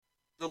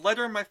The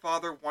letter my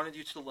father wanted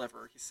you to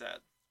deliver, he said.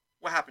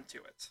 What happened to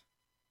it?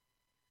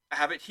 I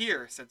have it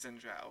here, said Xin.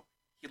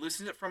 He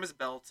loosened it from his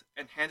belt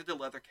and handed the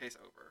leather case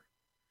over.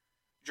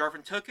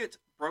 Jarvan took it,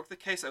 broke the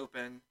case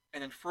open,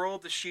 and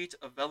unfurled the sheet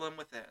of vellum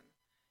within.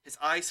 His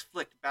eyes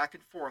flicked back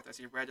and forth as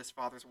he read his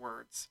father's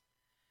words.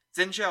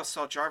 Xin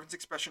saw Jarvan's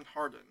expression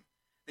harden.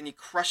 Then he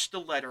crushed the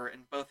letter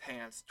in both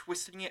hands,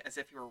 twisting it as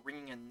if he were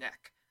wringing a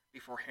neck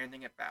before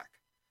handing it back.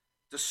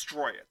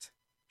 Destroy it,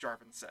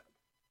 Jarvan said.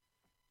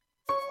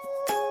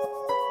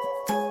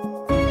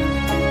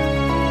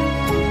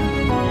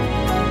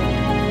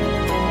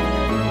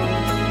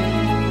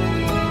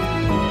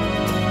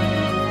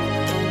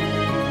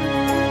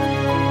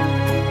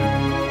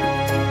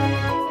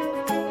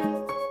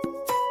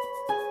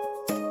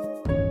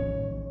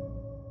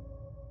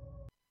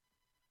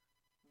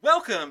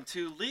 Welcome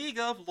to League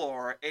of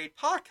Lore, a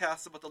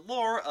podcast about the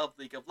lore of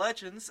League of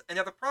Legends and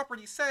other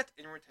properties set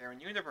in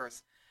Runeterran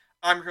universe.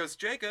 I'm your host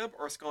Jacob,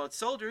 or Scarlet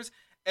Soldiers,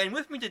 and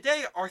with me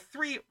today are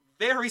three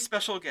very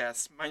special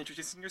guests. Mind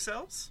introducing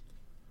yourselves?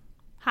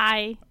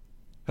 Hi.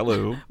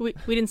 Hello. We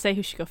didn't say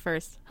who should go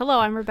first. Hello,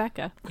 I'm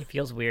Rebecca. It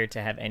feels weird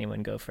to have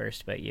anyone go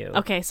first but you.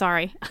 Okay,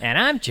 sorry. And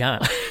I'm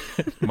John.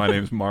 My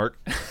name's Mark.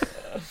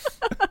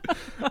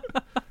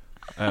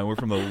 We're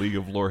from the League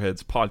of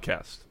Loreheads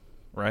podcast,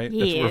 right?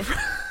 Yeah.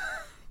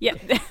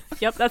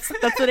 Yep, that's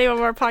the name of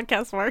our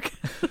podcast, Mark.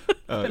 It's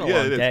been a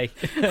long day.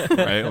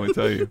 Right, let me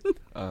tell you.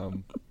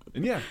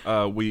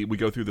 We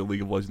go through the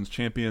League of Legends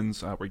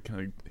champions. We're kind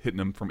of hitting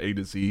them from A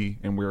to Z,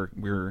 and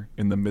we're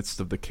in the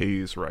midst of the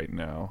Ks right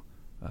now,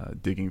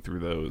 digging through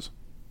those.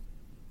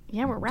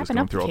 Yeah, we're wrapping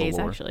up the Ks,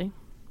 actually.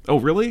 Oh,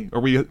 really?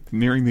 Are we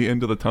nearing the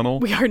end of the tunnel?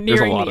 We are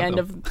nearing the end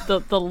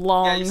of the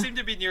long... Yeah, you seem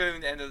to be nearing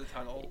the end of the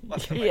tunnel.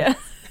 Yeah.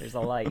 There's a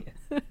light,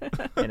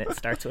 and it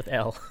starts with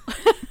L.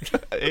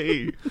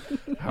 Hey,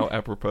 how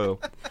apropos.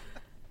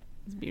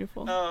 It's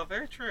beautiful. Oh,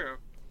 very true.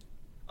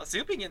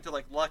 Zooming into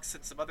Lux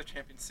and some other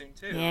champions soon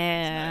too.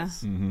 Yeah.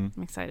 Nice. Mm-hmm.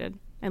 I'm excited.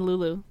 And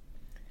Lulu.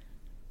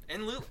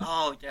 And Lulu.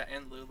 Oh, yeah,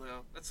 and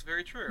Lulu. That's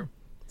very true.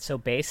 So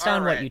based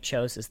on what you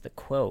chose as the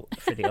quote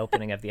for the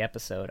opening of the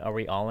episode, are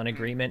we all in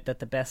agreement that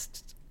the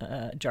best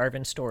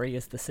Jarvan story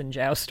is the Xin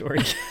Zhao story?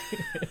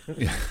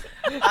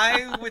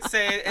 I would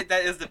say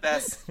that is the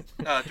best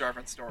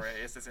Jarvan story,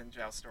 is the Xin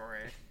Zhao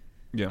story.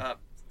 Yeah.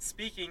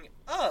 Speaking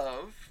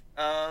of,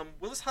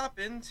 we'll just hop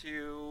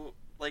into,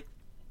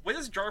 what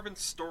is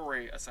Jarvan's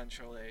story,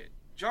 essentially?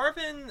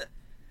 Jarvan,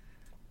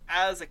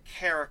 as a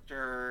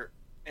character,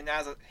 and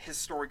as his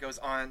story goes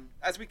on,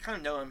 as we kind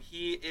of know him,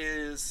 he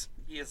is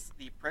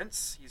the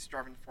prince. He's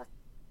Jarvan IV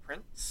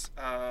Prince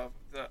of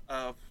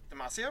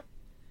Demacia.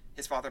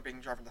 His father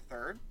being Jarvan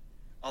III,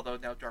 although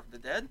now Jarvan the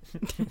Dead.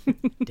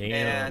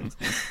 Damn. And,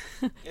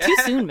 Too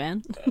soon,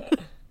 man.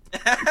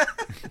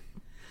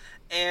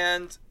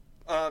 And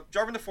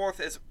Jarvan IV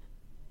is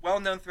well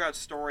known throughout his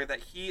story that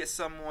he is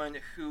someone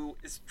who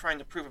is trying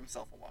to prove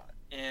himself a lot.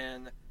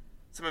 In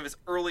some of his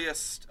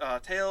earliest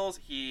tales,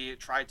 he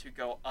tried to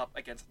go up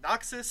against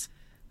Noxus,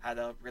 had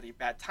a really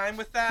bad time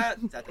with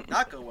that. That did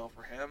not go well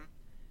for him.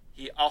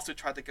 He also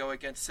tried to go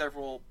against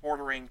several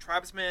bordering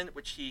tribesmen,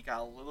 which he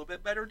got a little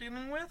bit better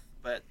dealing with,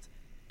 but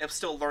it was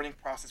still a learning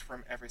process for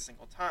him every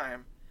single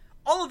time.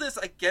 All of this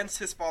against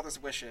his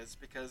father's wishes,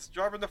 because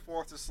Jarvan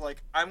IV is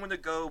like, I'm going to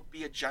go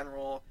be a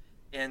general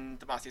in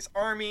Demacia's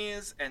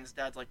armies, and his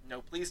dad's like,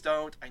 no, please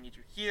don't, I need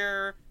you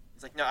here.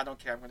 He's like, no, I don't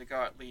care, I'm going to go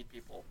out and lead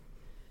people.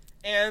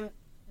 And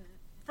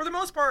for the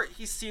most part,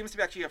 he seems to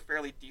be actually a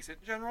fairly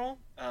decent general,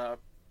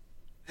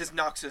 his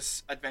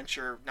Noxus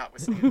adventure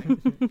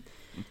notwithstanding.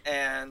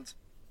 And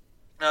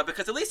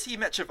because at least he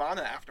met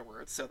Shyvana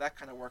afterwards, so that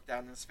kind of worked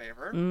out in his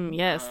favor.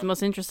 Yes, the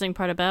most interesting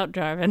part about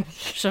Jarvan,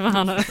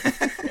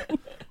 Shyvana.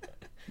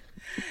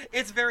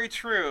 It's very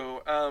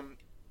true.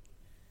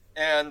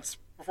 And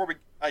before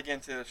I get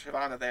into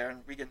Shyvana there,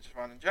 and we get into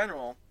Shyvana in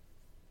general,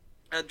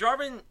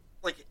 Jarvan,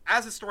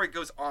 as the story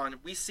goes on,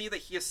 we see that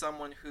he is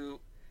someone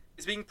who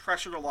is being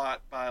pressured a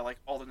lot by,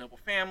 all the noble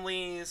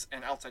families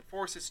and outside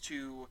forces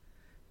to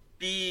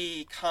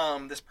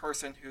become this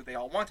person who they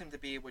all want him to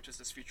be, which is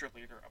this future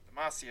leader of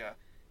Demacia.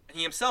 And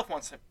he himself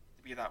wants him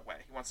to be that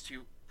way. He wants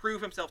to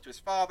prove himself to his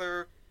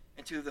father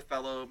and to the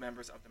fellow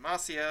members of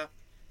Demacia,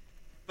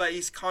 but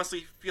he's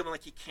constantly feeling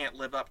like he can't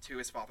live up to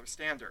his father's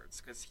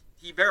standards, because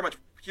he very much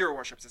hero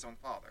worships his own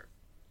father.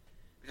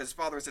 Because his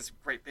father is this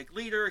great big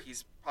leader,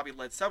 he's probably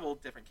led several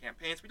different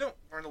campaigns. We don't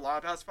learn a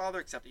lot about his father,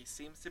 except he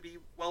seems to be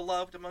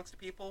well-loved amongst the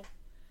people.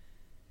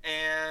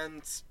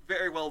 And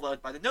very well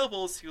loved by the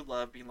nobles, who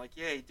love being like,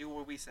 yay, do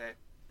what we say.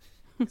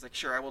 He's like,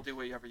 sure, I will do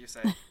whatever you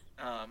say.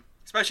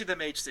 Especially the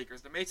Mage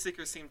Seekers. The Mage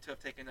Seekers seem to have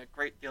taken a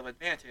great deal of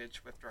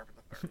advantage with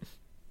Jarvan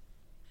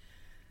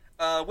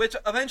III. Which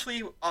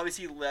eventually,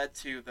 obviously, led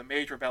to the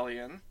Mage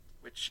Rebellion,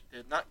 which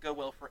did not go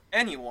well for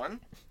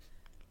anyone.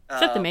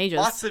 Except the mages.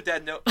 Lots of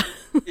dead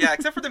Yeah,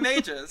 except for the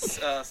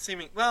mages. That's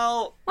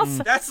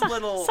a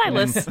little...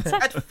 Silas.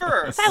 At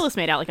first. Silas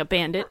made out like a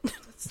bandit.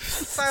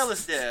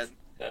 Silas did.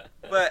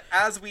 But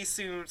as we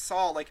soon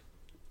saw,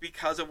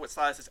 because of what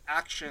Silas's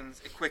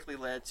actions, it quickly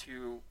led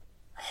to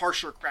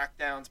harsher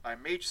crackdowns by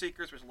mage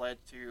seekers, which led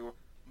to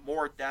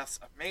more deaths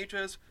of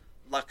mages.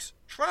 Lux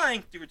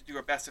trying to do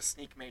her best to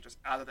sneak mages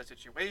out of the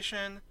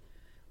situation.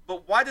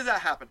 But why did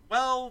that happen?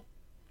 Well,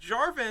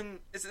 Jarvan,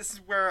 this is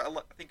where I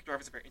think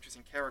Jarvan's a very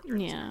interesting character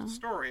in this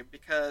story,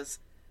 because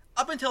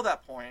up until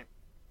that point,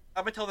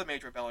 up until the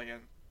Mage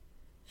Rebellion,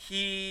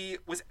 he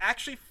was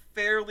actually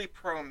fairly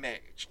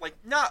pro-mage. Like,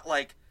 not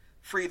like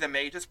free the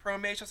mages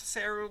pro-mage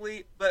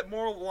necessarily, but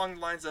more along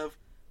the lines of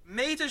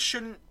mages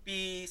shouldn't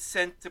be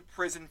sent to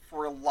prison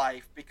for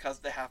life because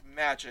they have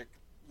magic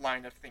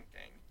line of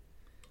thinking.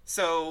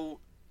 So,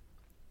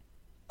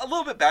 a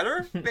little bit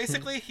better,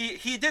 basically.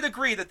 He did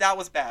agree that that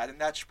was bad, and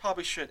that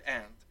probably should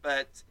end.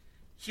 But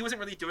he wasn't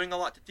really doing a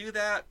lot to do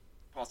that,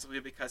 possibly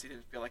because he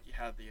didn't feel like he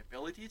had the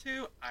ability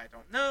to. I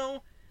don't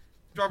know.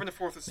 Jarvan the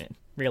Fourth is...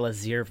 Real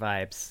Azir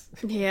vibes.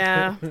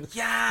 Yeah.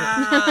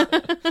 Yeah!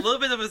 A little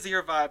bit of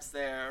Azir vibes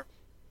there.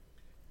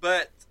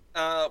 But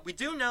we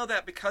do know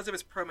that because of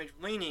his pro-mage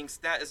leanings,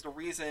 that is the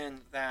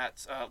reason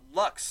that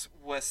Lux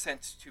was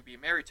sent to be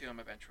married to him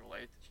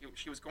eventually.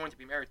 She was going to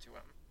be married to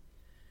him.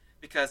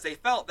 Because they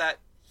felt that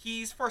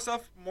he's, first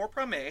off, more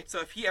pro-mage,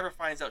 so if he ever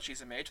finds out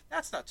she's a mage,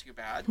 that's not too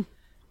bad.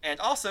 And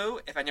also,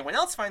 if anyone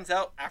else finds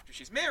out after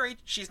she's married,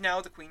 she's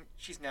now the queen,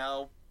 she's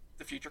now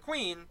the future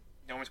queen,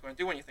 no one's going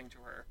to do anything to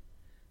her.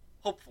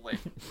 Hopefully.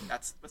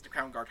 That's what the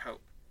Crown Guard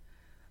hope.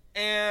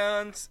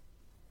 And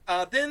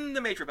then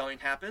the Mage Rebellion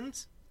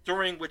happened,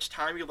 during which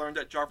time we learned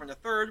that Jarvan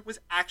III was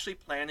actually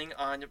planning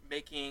on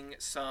making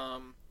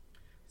some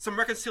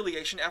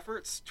reconciliation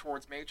efforts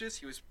towards mages.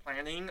 He was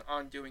planning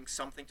on doing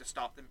something to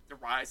stop the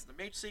rise of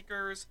the mage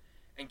seekers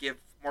and give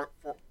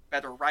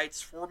better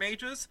rights for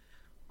mages.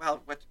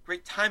 Wow, what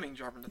great timing,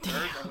 Jarvan III.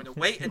 I'm going to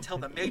wait until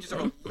the mages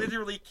are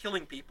literally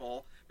killing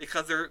people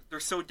because they're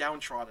so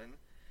downtrodden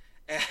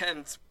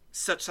and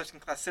such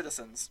second-class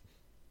citizens.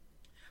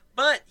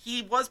 But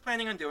he was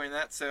planning on doing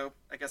that, so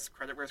I guess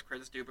credit where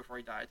credit's due before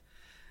he died.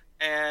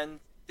 And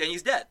then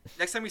he's dead.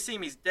 Next time we see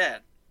him, he's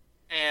dead.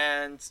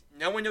 And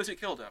no one knows who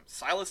killed him.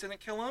 Silas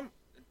didn't kill him.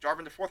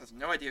 Jarvan IV has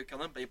no idea who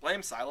killed him, but he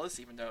blames Silas,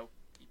 even though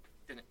he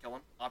didn't kill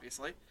him,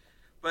 obviously.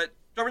 But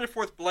Jarvan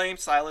IV blamed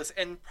Silas,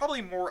 and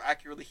probably more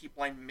accurately, he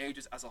blamed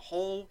mages as a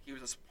whole. He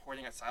was just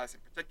pointing at Silas in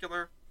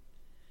particular.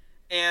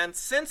 And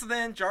since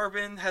then,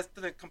 Jarvan has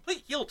done a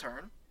complete heel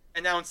turn,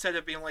 and now instead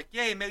of being like,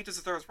 yay, mages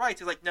deserve rights,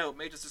 he's like, no,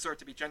 mages deserve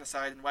to be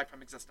genocide and wiped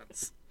from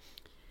existence.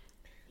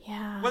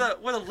 Yeah.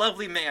 What a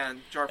lovely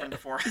man, Jarvan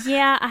IV.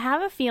 Yeah, I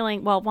have a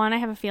feeling, well, one, I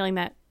have a feeling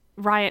that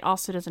Riot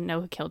also doesn't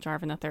know who killed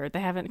Jarvan III. They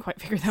haven't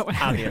quite figured that one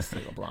out.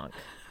 Obviously, LeBlanc.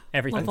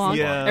 Everything's LeBlanc.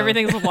 Yeah.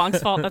 Everything's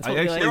LeBlanc's fault. That's what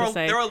we like to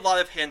say. There were a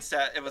lot of hints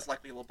that it was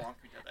likely LeBlanc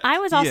who did it. I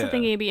was also Yeah.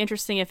 thinking it'd be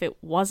interesting if it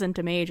wasn't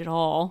a mage at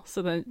all.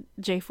 So then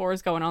J4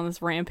 is going on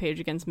this rampage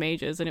against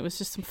mages, and it was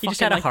just some He fucking just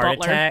had a like, heart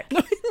butler. attack.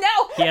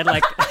 No! He had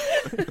like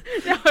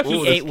he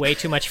Ooh, ate way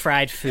too much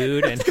fried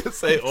food, and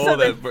Say,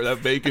 that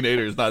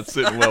Baconator is not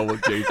sitting well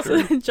with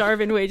J3.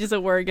 Jarvan wages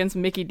a war against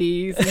Mickey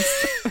D's.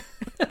 And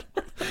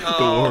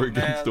Oh, war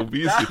against man.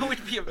 obesity. That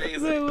would be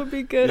amazing. that would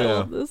be good. Yeah.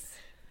 All of this.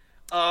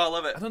 Oh, I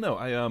love it. I don't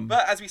know.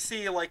 But as we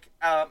see, like,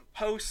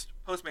 post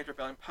Mage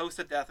Rebellion, post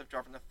the death of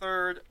Jarvan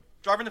III,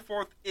 Jarvan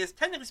IV is,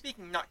 technically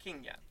speaking, not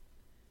king yet.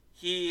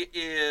 He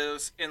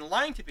is in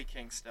line to be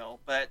king still,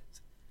 but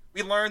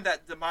we learned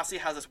that Demacia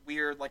has this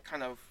weird, like,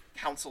 kind of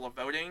council of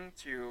voting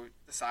to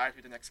decide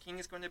who the next king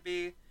is going to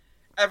be.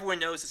 Everyone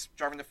knows this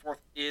Jarvan IV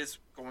is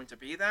going to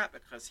be that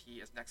because he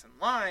is next in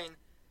line.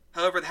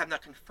 However, they have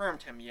not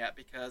confirmed him yet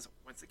because,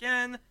 once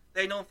again,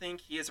 they don't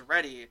think he is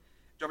ready.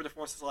 Jarvan IV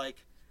is like,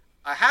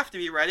 I have to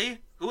be ready.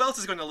 Who else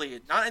is going to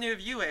lead? Not any of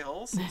you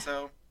a-holes.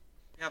 So,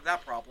 we have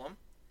that problem.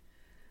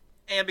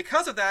 And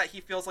because of that,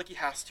 he feels like he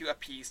has to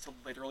appease to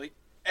literally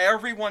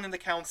everyone in the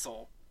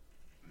council,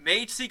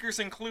 Mage Seekers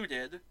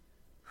included,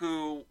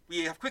 who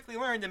we have quickly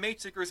learned the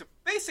Mage Seekers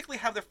basically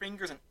have their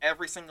fingers in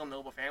every single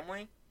noble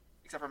family,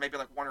 except for maybe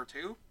like one or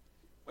two,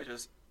 which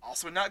is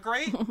also not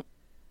great.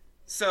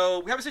 So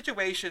we have a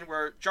situation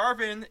where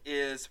Jarvan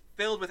is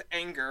filled with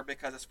anger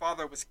because his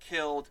father was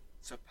killed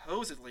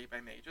supposedly by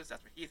mages,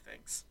 that's what he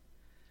thinks.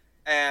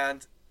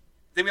 And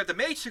then we have the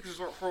Mage Seekers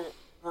who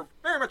are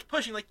very much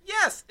pushing, like,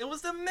 yes, it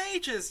was the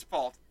mages'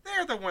 fault.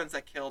 They're the ones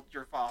that killed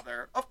your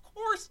father. Of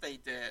course they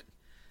did.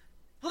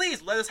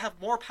 Please, let us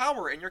have more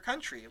power in your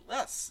country.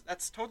 Less.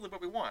 That's totally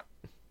what we want.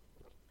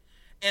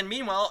 And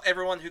meanwhile,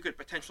 everyone who could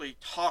potentially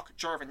talk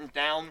Jarvan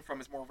down from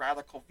his more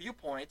radical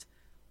viewpoint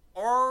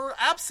are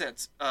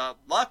absent.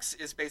 Lux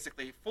is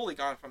basically fully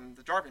gone from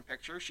the Jarvan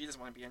picture. She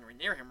doesn't want to be anywhere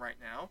near him right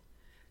now.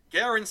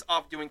 Garen's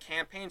off doing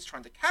campaigns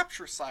trying to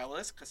capture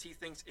Silas, because he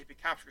thinks if he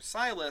captures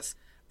Silas,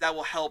 that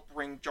will help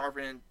bring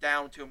Jarvan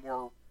down to a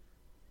more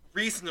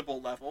reasonable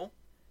level.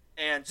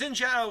 And Xin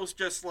Zhao's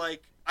just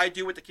like, I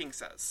do what the king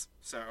says.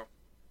 So,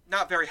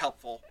 not very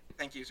helpful.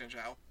 Thank you, Xin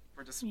Zhao,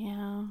 for just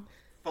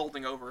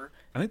folding over.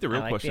 I think the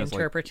real question the is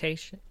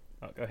interpretation.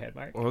 Oh, go ahead,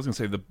 Mark. Well, I was gonna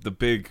say the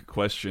big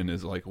question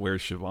is like,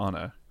 where's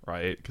Shyvana,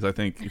 right? Because I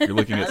think if you're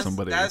looking at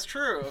somebody, that's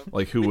true.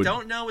 Like who we would?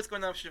 Don't know what's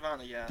going on with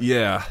Shyvana yet.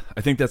 Yeah,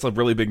 I think that's a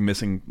really big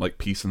missing like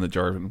piece in the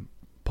Jarvan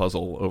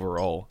puzzle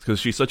overall, because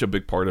she's such a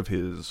big part of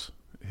his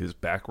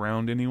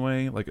background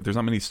anyway. Like, there's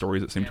not many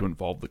stories that seem to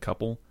involve the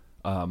couple.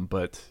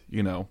 But,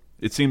 you know,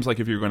 it seems like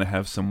if you're going to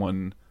have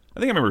someone, I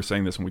think I remember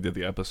saying this when we did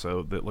the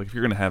episode, that like if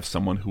you're going to have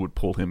someone who would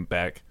pull him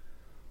back,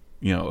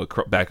 you know,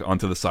 back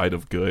onto the side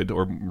of good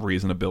or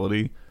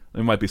reasonability,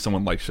 it might be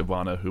someone like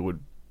Shyvana who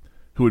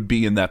would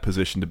be in that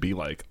position to be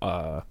like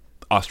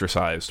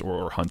ostracized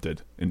or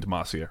hunted in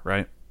Demacia,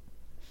 right?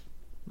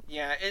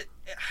 Yeah,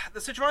 the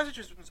Shyvana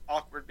situation is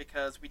awkward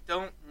because we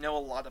don't know a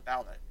lot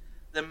about it.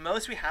 The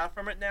most we have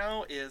from it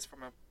now is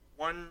from a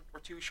 1 or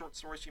 2 short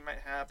stories she might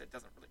have that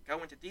doesn't really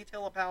go into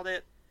detail about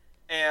it,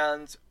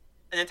 and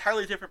an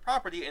entirely different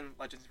property in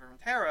Legends of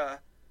Runeterra,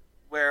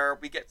 where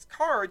we get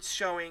cards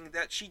showing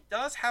that she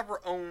does have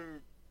her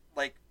own,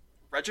 like,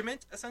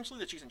 regiment, essentially,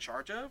 that she's in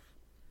charge of,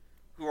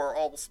 who are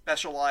all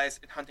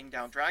specialized in hunting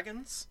down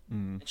dragons,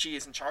 and she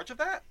is in charge of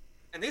that,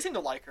 and they seem to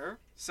like her,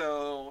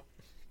 so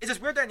it's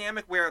this weird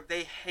dynamic where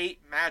they hate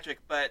magic,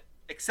 but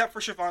except for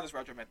Shyvana's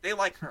regiment, they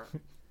like her,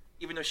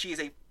 even though she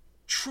is a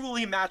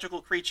truly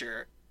magical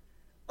creature.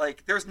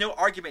 Like, there's no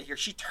argument here.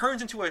 She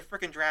turns into a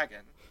freaking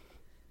dragon.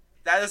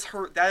 That is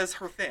her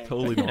thing.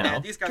 Totally like, normal.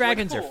 These guys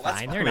Dragons are, like, cool, are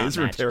fine. They're not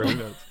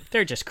magical.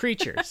 They're just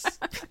creatures.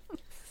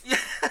 Yeah.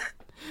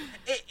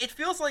 It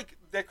feels like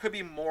there could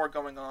be more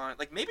going on.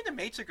 Like, maybe the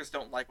Mage Seekers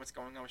don't like what's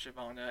going on with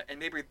Shyvana, and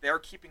maybe they're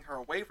keeping her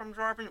away from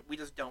Jarvan. We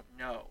just don't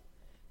know.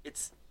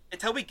 It's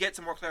until we get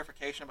some more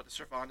clarification about the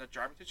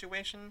Shyvana-Jarvan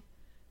situation,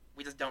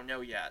 we just don't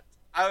know yet.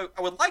 I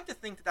would like to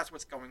think that that's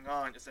what's going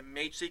on, is the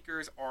Mage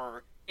Seekers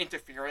are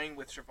interfering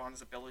with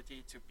Shyvana's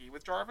ability to be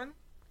with Jarvan.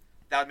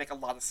 That would make a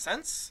lot of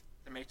sense.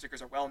 The Mage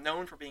Seekers are well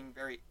known for being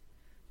very,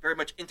 very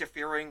much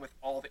interfering with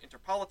all the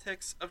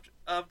interpolitics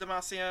of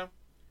Demacia.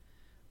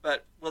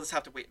 But we'll just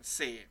have to wait and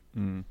see.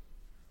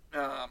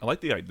 I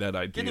like that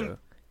idea,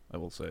 I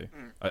will say.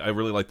 I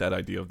really like that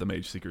idea of the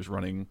Mage Seekers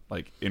running,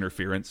 like,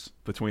 interference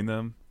between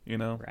them, you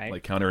know? Right.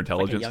 Like counterintelligence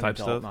like a young type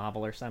adult stuff.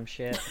 novel or some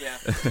shit. Yeah.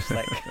 Just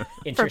like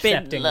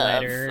intercepting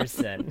letters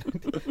and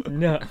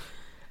no.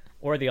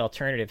 Or the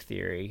alternative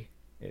theory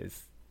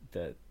is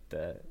the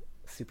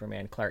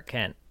Superman Clark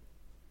Kent.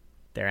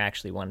 They're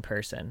actually one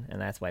person, and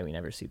that's why we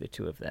never see the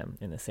two of them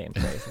in the same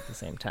place at the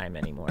same time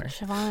anymore.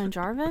 Shyvana and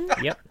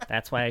Jarvan? Yep,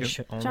 that's why only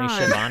John.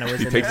 Shyvana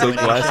was in the takes those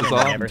Ruination glasses and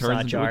off we never and saw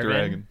turns into a Jarvan,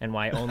 dragon. and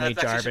why only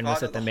That's actually Jarvan was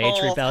Shyvana at the the Mage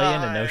whole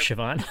Rebellion and no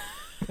time.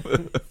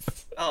 Shyvana.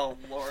 Oh,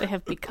 Lord. They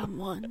have become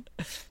one.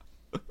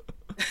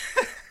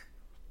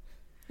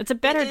 It's a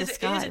better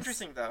disguise. It is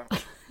interesting, though.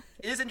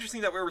 It is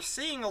interesting that we're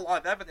seeing a lot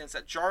of evidence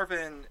that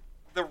Jarvan,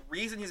 the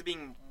reason he's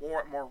being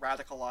more and more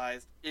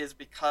radicalized is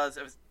because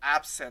of his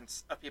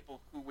absence of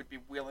people who would be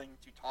willing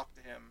to talk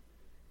to him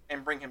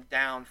and bring him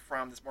down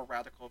from this more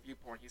radical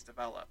viewpoint he's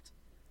developed.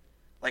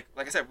 Like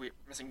I said, we're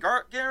missing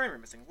Garen, we're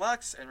missing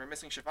Lux, and we're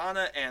missing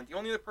Shyvana, and the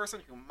only other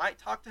person who might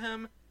talk to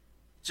him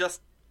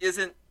just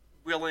isn't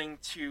willing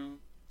to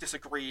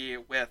disagree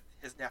with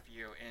his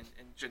nephew in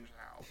Jin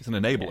Zhao. He's an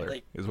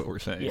enabler, is what we're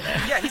saying.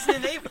 Yeah, he's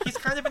an enabler. He's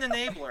kind of an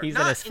enabler. He's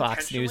Not in his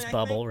Fox intentionally, News I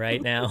bubble think.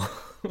 right now.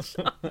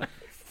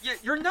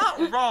 You're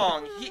not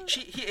wrong.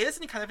 He is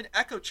in kind of an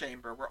echo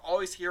chamber. We're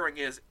always hearing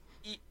is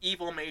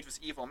evil mage was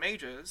evil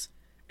mages,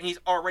 and he's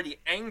already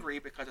angry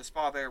because his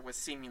father was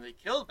seemingly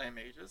killed by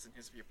mages in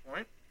his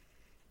viewpoint.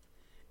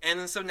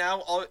 And so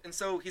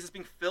so he's just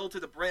being filled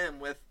to the brim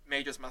with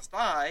mages must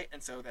die,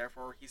 and so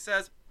therefore he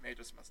says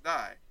mages must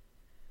die.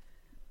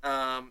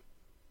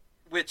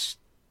 Which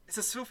is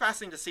just so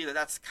fascinating to see that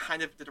that's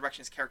kind of the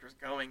direction his character is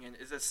going in.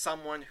 Is as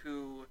someone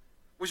who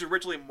was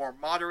originally more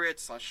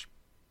moderate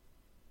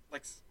 /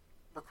 like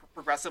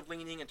progressive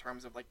leaning in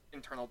terms of like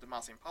internal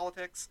Demacian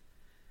politics,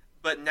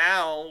 but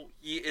now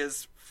he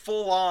is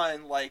full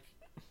on like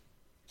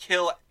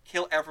kill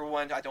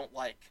everyone I don't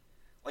like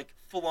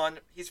full on.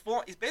 He's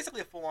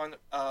basically a full on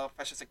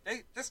fascistic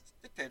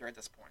dictator at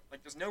this point.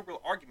 Like there's no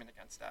real argument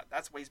against that.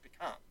 That's what he's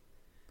become.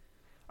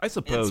 I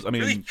suppose. It's I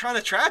mean, really kind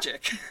of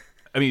tragic.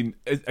 I mean,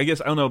 I guess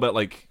I don't know about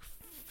like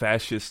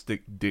fascistic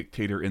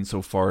dictator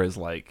insofar as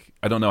like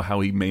I don't know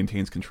how he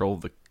maintains control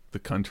of the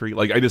country.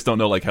 Like I just don't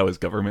know like how his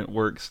government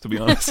works, to be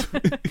honest.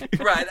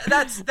 Right.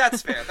 That's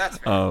fair. That's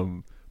fair.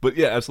 But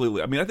yeah,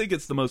 absolutely. I mean, I think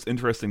it's the most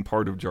interesting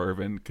part of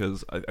Jarvan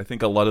because I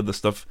think a lot of the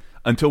stuff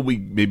until we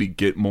maybe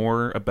get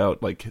more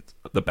about like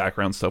the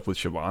background stuff with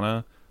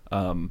Shyvana,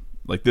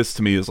 like this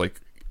to me is like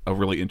a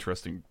really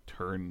interesting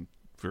turn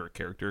for a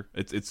character.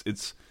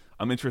 It's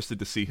I'm interested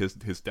to see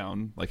his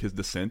down, like his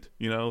descent,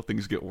 you know,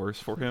 things get worse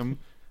for him,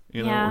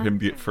 you know, or him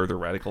get further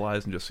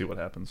radicalized and just see what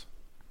happens.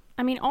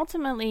 I mean,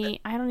 ultimately,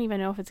 I don't even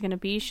know if it's going to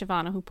be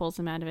Shyvana who pulls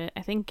him out of it.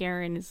 I think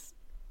Garen is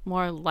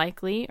more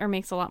likely or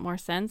makes a lot more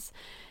sense,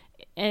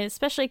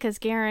 especially because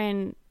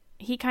Garen,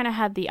 he kind of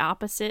had the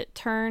opposite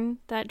turn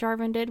that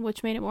Jarvan did,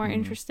 which made it more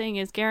interesting,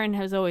 is Garen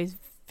has always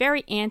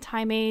very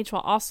anti-mage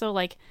while also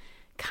like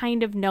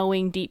kind of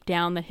knowing deep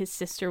down that his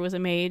sister was a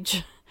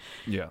mage.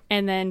 Yeah.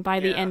 And then by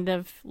the end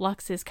of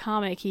Lux's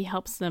comic, he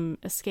helps them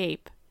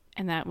escape.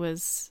 And that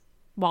was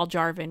while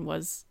Jarvan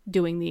was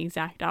doing the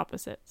exact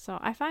opposite. So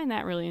I find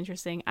that really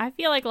interesting. I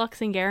feel like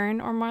Lux and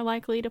Garen are more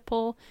likely to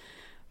pull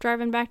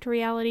Jarvan back to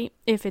reality,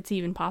 if it's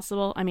even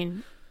possible. I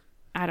mean,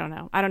 I don't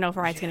know. I don't know if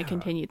Riot's going to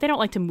continue. They don't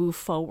like to move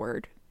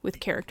forward with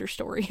character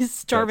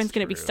stories. Jarvan's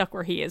going to be stuck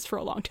where he is for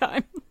a long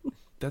time.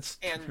 That's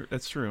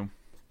true.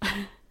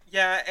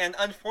 Yeah, and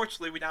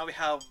unfortunately, we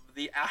have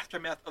the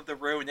aftermath of the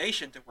Row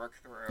Nation to work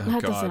through.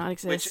 That does not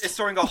exist. Which is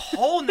throwing a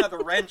whole nother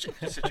wrench into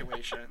the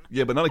situation.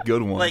 Yeah, but not a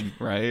good one,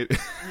 right?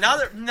 Not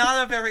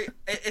a very.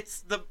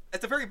 It's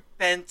a very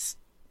bent,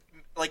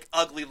 like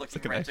ugly looking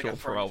like an wrench. actual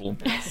problem.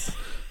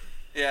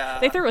 Yeah,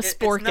 they threw a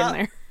spork in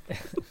there.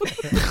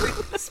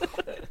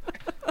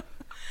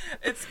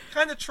 It's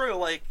kind of true.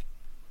 Like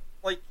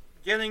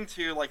getting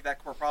to like that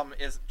core problem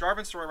is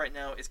Jarvan's story right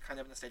now is kind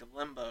of in a state of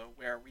limbo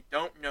where we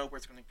don't know where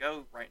it's going to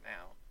go right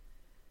now,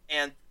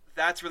 and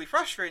that's really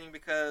frustrating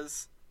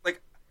because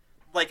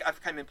like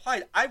I've kind of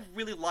implied, I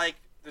really like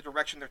the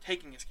direction they're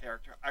taking his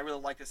character. I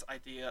really like this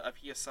idea of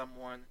he is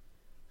someone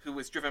who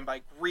is driven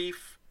by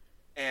grief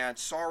and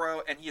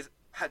sorrow, and he has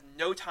had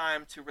no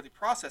time to really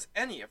process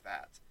any of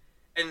that.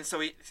 And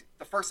so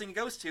the first thing he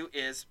goes to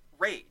is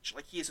rage.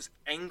 Like, he is just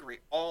angry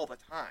all the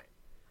time.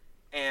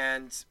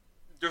 And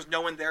there's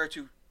no one there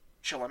to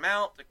chill him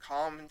out, to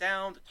calm him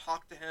down, to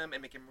talk to him,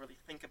 and make him really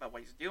think about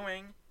what he's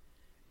doing.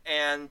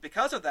 And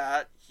because of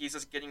that, he's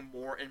just getting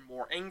more and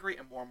more angry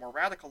and more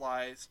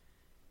radicalized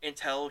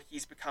until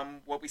he's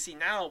become what we see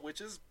now,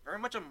 which is very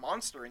much a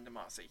monster in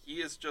Demacia. He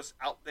is just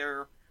out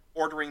there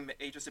ordering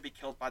mages to be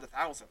killed by the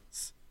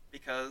thousands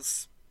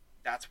because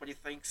that's what he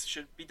thinks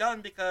should be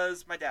done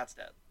because my dad's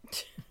dead.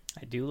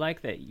 I do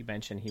like that you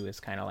mentioned he was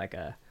kind of like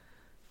a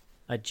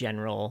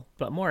general,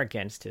 but more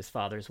against his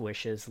father's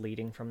wishes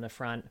leading from the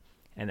front.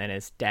 And then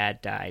his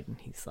dad died, and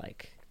he's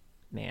like,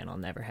 man, I'll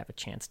never have a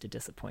chance to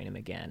disappoint him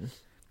again.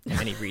 And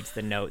then he reads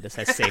the note that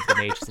says save the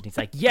mages, and he's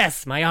like,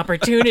 yes, my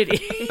opportunity.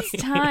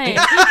 It's time.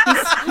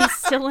 He's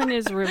still in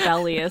his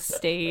rebellious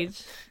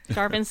stage.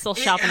 Jarvan's still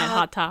shopping at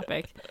Hot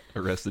Topic.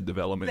 Arrested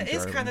Development. That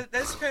is kind of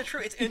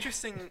true. It's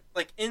interesting.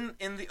 Like in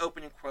the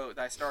opening quote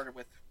that I started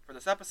with for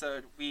this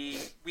episode, we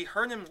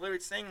heard him literally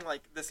saying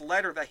like this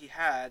letter that he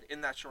had in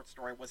that short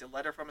story was a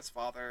letter from his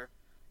father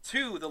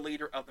to the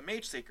leader of the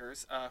Mage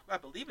Seekers, who I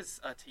believe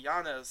is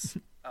Tiana's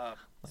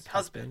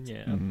husband.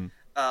 Yeah.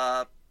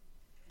 Mm-hmm.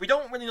 We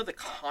don't really know the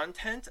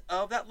content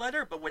of that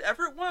letter, but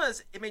whatever it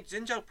was, it made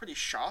Jinzhou pretty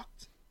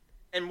shocked,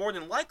 and more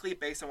than likely,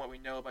 based on what we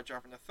know about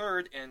Jarvan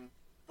III in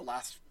the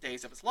last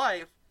days of his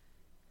life,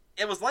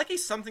 it was likely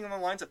something on the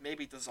lines of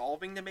maybe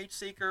dissolving the Mage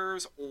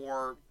Seekers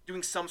or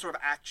doing some sort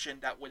of action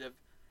that would have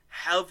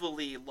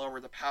heavily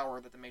lowered the power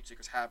that the Mage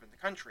Seekers have in the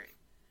country.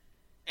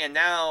 And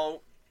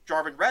now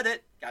Jarvan read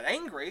it, got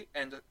angry,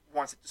 and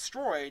wants it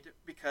destroyed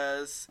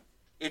because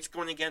it's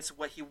going against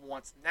what he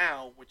wants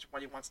now, which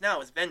what he wants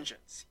now is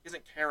vengeance. He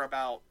doesn't care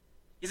about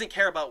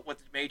what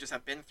the mages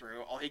have been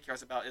through. All he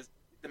cares about is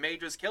the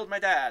mages killed my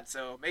dad,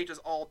 so mages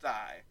all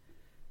die.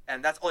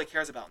 And that's all he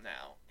cares about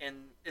now. And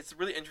it's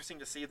really interesting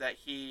to see that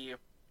he,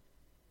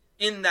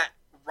 in that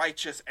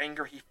righteous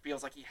anger he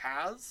feels like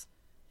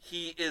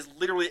he is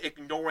literally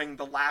ignoring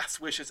the last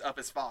wishes of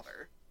his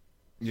father.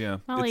 Yeah.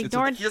 Well, he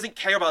doesn't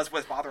care about what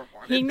his father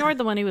wanted. He ignored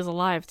the one he was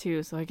alive,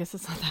 too, so I guess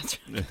it's not that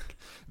true.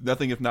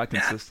 Nothing if not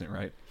consistent,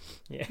 right?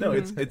 Yeah. No,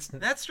 it's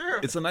that's true.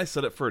 It's a nice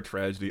setup for a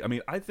tragedy. I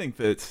mean, I think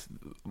that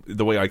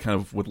the way I kind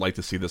of would like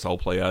to see this all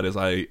play out is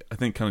I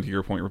think kind of to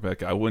your point,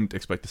 Rebecca, I wouldn't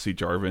expect to see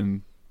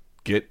Jarvan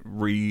get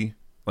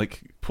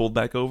pulled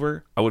back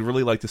over. I would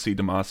really like to see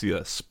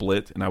Demacia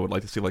split, and I would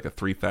like to see like a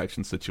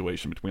 3-faction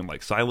situation between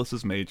like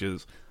Silas's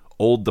mages,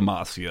 old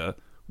Demacia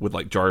with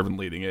like Jarvan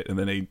leading it, and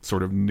then a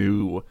sort of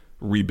new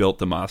rebuilt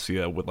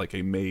Demacia with like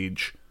a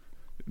mage,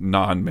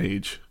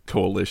 non-mage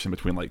coalition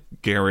between like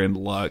Garen,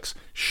 Lux,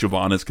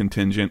 Shyvana's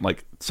contingent,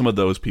 like some of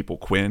those people,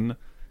 Quinn,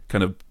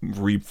 kind of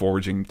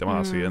reforging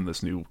Demacia in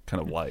this new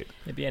kind of light.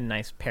 It'd be a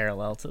nice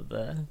parallel to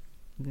the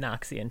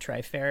Noxian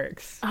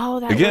Triferix. Oh,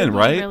 that again, would be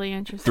right? Really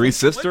interesting. 3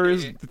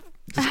 sisters,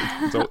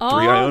 three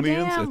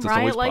Ionians. Damn, It's Riot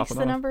always likes popping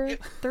the off. number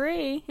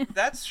 3.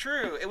 That's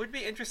true. It would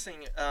be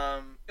interesting.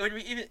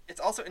 It's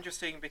also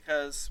interesting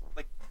because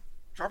like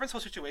Jarvan's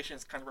whole situation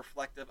is kind of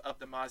reflective of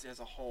Demacia as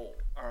a whole.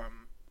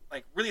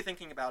 Like really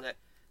thinking about it,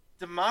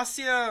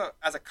 Demacia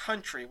as a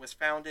country was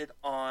founded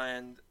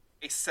on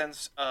a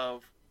sense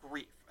of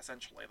grief,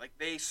 essentially. Like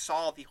they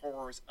saw the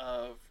horrors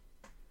of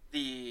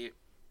the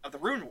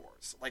Rune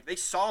Wars. Like they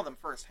saw them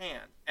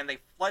firsthand, and they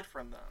fled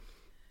from them.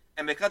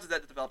 And because of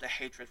that, they developed a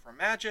hatred for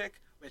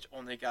magic, which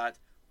only got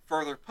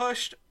further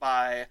pushed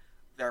by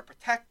their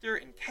protector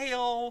in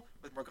Kael,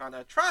 with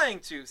Morgana trying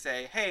to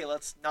say, hey,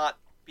 let's not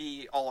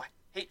be all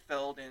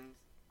hate-filled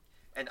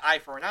and eye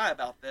for an eye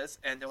about this.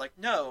 And they're like,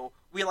 no,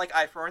 we like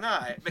eye for an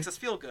eye. It makes us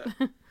feel good.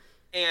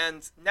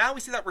 And now we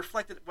see that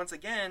reflected once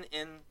again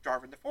in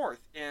Jarvan IV.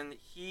 And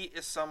he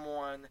is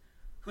someone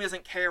who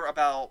doesn't care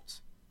about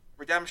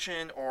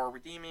redemption or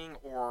redeeming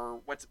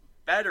or what's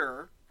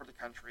better for the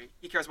country.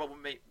 He cares about what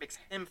makes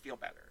him feel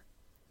better.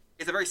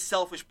 It's a very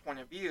selfish point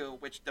of view,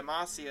 which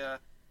Demacia,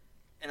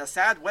 in a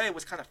sad way,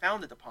 was kind of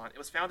founded upon. It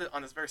was founded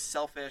on this very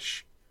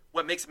selfish,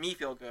 what makes me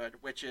feel good,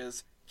 which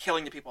is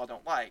killing the people I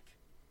don't like.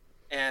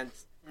 And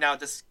now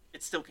this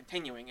it's still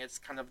continuing. It's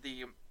kind of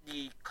the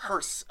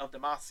curse of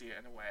Demacia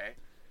in a way,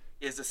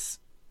 is this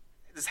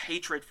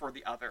hatred for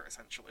the other,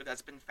 essentially,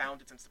 that's been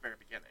founded since the very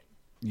beginning.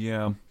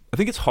 Yeah, I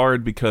think it's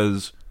hard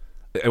because,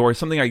 or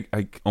something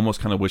I almost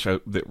kind of wish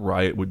that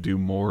Riot would do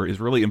more is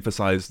really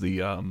emphasize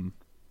the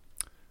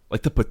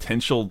like the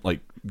potential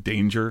like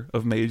danger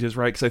of mages,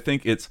 right? Because I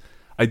think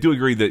I do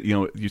agree that, you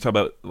know, you talk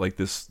about like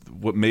this,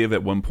 what may have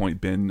at one point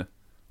been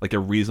like a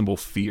reasonable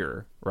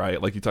fear,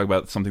 right? Like you talk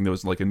about something that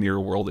was like a near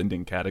world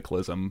ending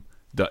cataclysm.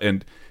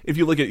 And if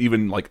you look at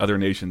even like other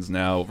nations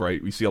now,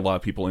 right, we see a lot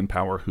of people in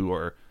power who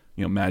are,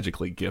 you know,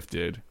 magically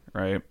gifted,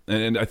 right?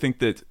 And I think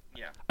that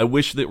I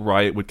wish that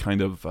Riot would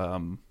kind of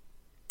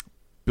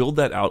build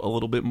that out a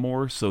little bit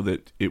more so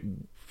that it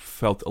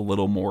felt a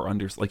little more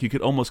like you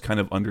could almost kind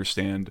of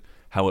understand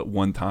how at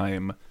one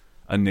time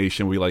a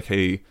nation would be like,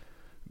 hey,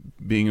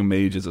 being a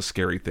mage is a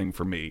scary thing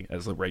for me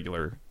as a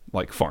regular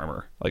like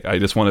farmer. Like I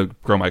just want to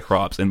grow my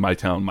crops, and my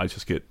town might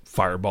just get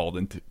fireballed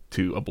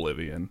into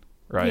oblivion.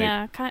 Right.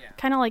 Yeah,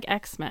 kind of like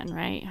X-Men,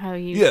 right? How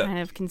you kind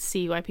of can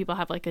see why people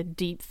have like a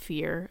deep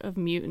fear of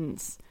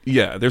mutants.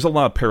 Yeah, there's a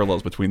lot of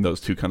parallels between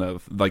those two kind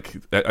of, like,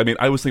 I mean,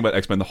 I was thinking about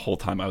X-Men the whole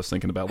time I was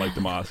thinking about, like,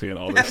 Demacia and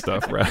all this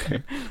stuff,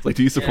 right? It's like,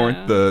 do you support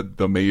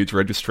the mage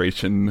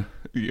registration,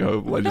 you know,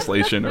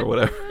 legislation or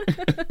whatever?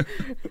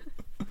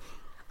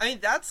 I mean,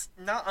 that's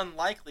not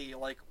unlikely.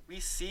 Like,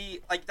 we see,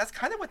 like, that's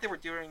kind of what they were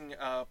doing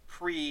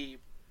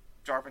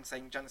pre-Jarvan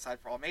saying genocide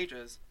for all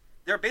mages.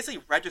 They're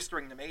basically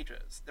registering the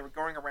mages. They were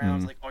going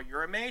around like, oh,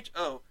 you're a mage?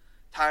 Oh,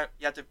 time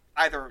you have to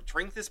either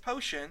drink this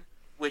potion,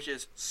 which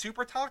is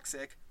super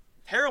toxic,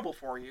 terrible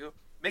for you,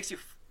 makes you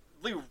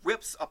literally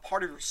rips a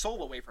part of your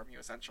soul away from you,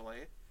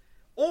 essentially.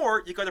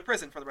 Or you go to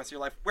prison for the rest of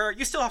your life, where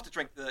you still have to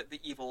drink the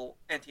evil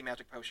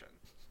anti-magic potion.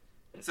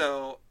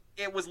 So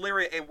it was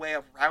literally a way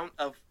of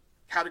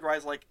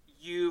categorize, like,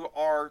 you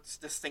are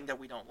this thing that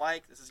we don't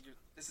like. This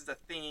is a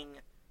thing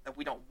that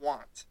we don't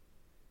want.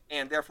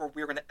 And therefore,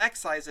 we're going to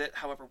excise it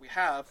however we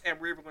have, and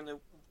we're going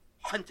to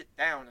hunt it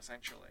down,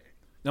 essentially.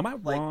 Am I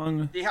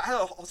wrong? They had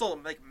also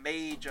like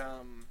mage,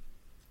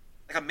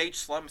 like a mage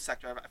slum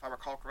sector, if I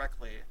recall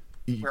correctly,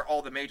 where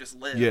all the mages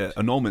live. Yeah,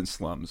 annulment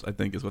slums, I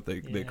think is what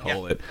they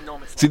call it.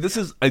 Slums, see, this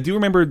is, I do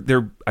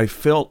remember I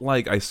felt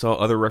like I saw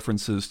other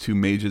references to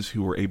mages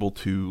who were able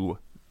to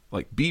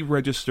like be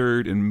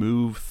registered and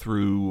move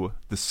through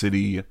the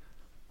city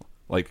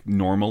like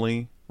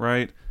normally,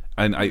 right?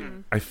 And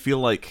I feel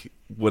like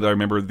what I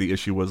remember the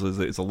issue was is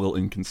that it's a little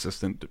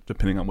inconsistent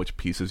depending on which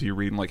pieces you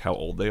read and like how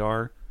old they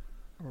are.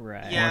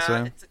 Right.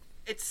 Yeah,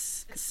 it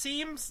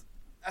seems,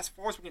 as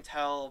far as we can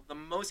tell, the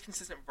most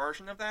consistent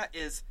version of that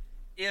is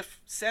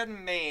if said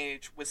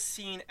mage was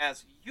seen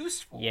as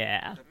useful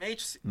to the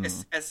mage,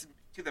 as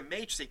to the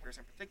mage seekers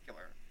in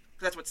particular,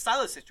 because that's what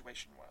Silas'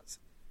 situation was.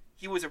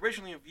 He was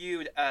originally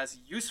viewed as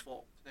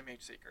useful to the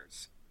mage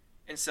seekers,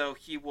 and so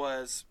he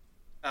was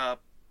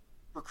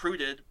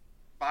recruited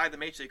by the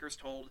mage seekers,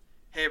 told,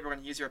 hey, we're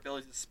going to use your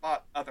ability to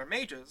spot other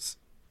mages,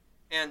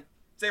 and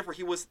therefore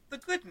he was the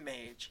good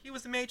mage. He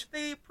was the mage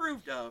they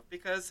approved of,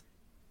 because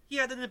he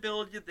had an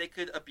ability that they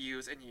could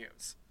abuse and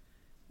use.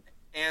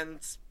 And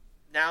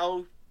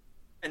now,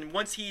 and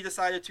once he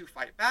decided to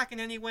fight back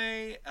in any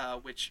way,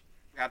 which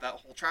we have that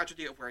whole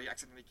tragedy of where he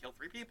accidentally killed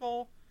 3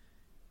 people,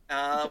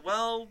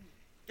 well,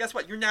 guess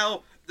what? You're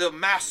now the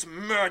mass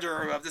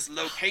murderer of this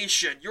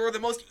location. You're the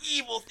most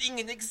evil thing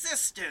in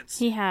existence.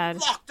 He had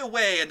locked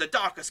away in the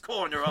darkest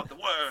corner of the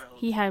world.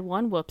 He had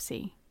one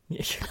whoopsie.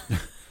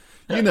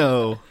 You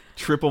know,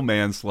 triple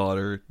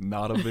manslaughter,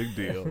 not a big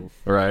deal,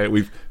 right?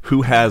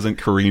 Who hasn't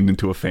careened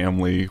into a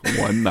family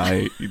one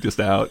night? You just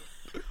out.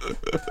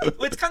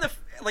 Well, it's kind of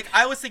like,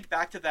 I always think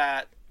back to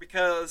that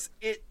because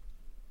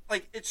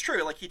it's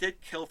true. Like, he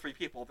did kill 3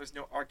 people. There's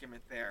no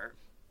argument there,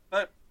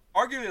 but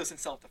arguably it was in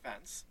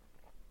self-defense.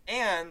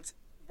 And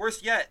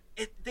worse yet,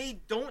 they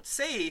don't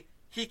say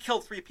he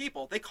killed 3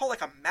 people. They call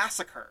it like a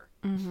massacre,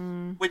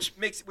 which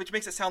makes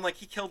it sound like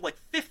he killed like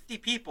 50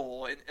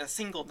 people in a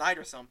single night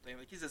or something.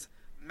 Like, he's this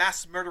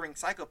mass murdering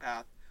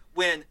psychopath.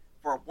 When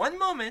for one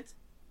moment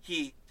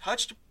he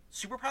touched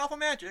super powerful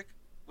magic,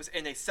 was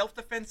in a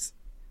self-defense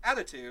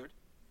attitude,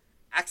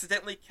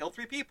 accidentally killed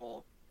 3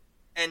 people,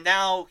 and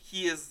now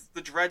he is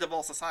the dread of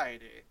all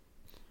society.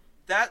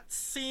 That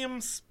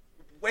seems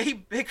way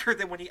bigger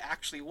than when he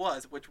actually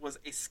was, which was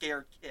a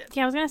scared kid.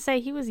 Yeah, I was gonna say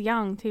he was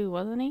young too,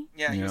 wasn't he?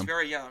 Yeah, he was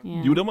very young.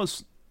 Yeah. You would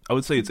almost, I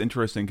would say it's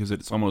interesting because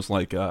it's almost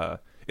like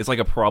it's like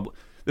a problem.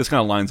 This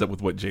kind of lines up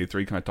with what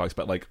J3 kind of talks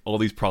about. Like, all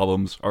these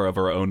problems are of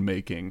our own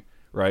making,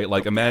 right?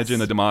 Like,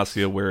 imagine a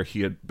Demacia where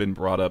he had been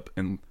brought up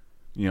and,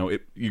 you know,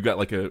 you got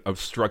like a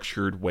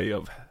structured way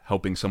of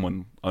helping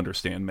someone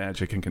understand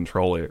magic and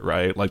control it,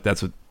 right? Like,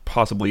 that's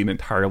possibly an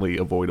entirely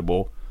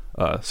avoidable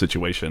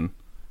situation,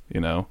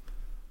 you know?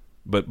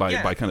 But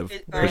by kind of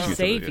or a pushing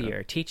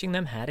savior, teaching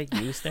them how to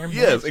use their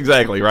magic. Yes,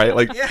 exactly, right?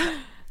 Like,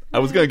 I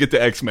was going to get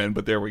to X-Men,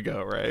 but there we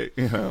go, right?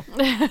 You know?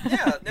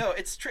 Yeah, no,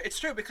 it's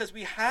true because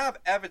we have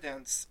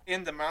evidence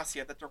in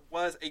Demacia that there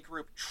was a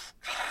group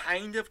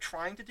kind of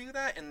trying to do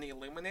that in the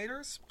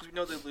Illuminators. Because we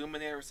know the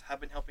Illuminators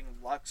have been helping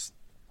Lux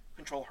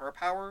control her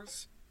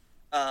powers.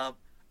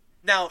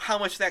 Now, how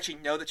much they actually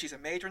know that she's a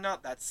mage or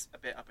not, that's a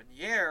bit up in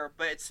the air,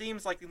 but it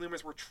seems like the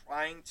Illuminators were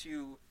trying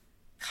to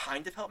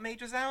kind of help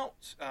mages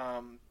out.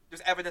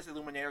 There's evidence that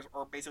Illuminators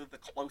are basically the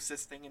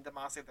closest thing in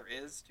Demacia there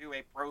is to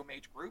a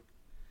pro-mage group.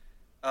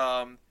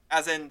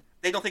 As in,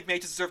 they don't think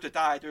mages deserve to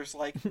die. There's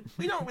like,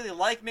 we don't really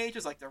like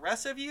mages like the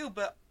rest of you,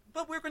 but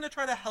we're going to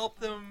try to help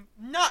them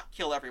not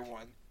kill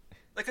everyone.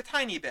 Like a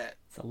tiny bit.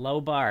 It's a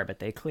low bar, but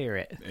they clear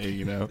it.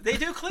 Hey, They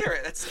do clear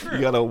it, that's true.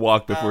 You gotta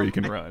walk before you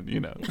can run, I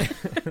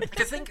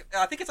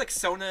think it's like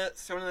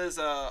Sona's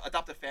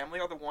adopted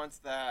family are the ones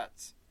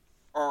that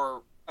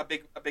are a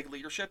big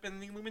leadership in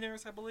the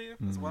Illuminators, I believe,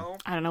 as well.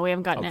 I don't know. We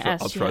haven't gotten an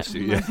S I'll yet. trust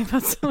you. Yeah.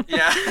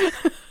 Yeah.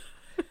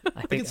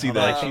 I think see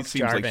that. I think She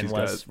seems like Jarvan she's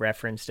was got-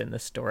 referenced in the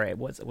story.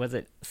 Was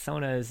it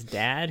Sona's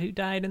dad who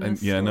died in the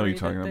story? Yeah, I know what you're that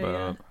talking they,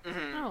 about.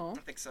 Oh. I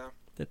think so.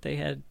 that they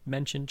had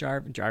mentioned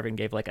Jarvan. Jarvan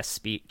gave like a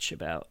speech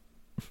about,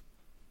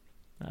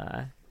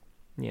 at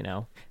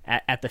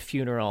the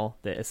funeral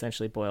that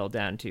essentially boiled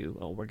down to,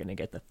 oh, we're gonna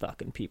get the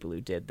fucking people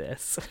who did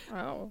this.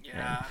 Oh.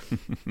 Yeah.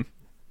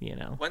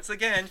 Once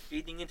again,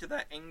 feeding into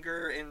that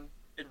anger and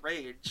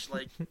rage,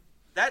 like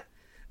that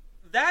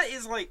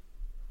is like,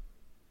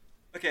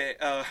 okay.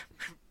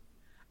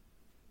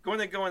 Going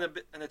to go on a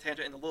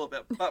tangent in a little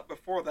bit, but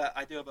before that,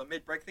 I do have a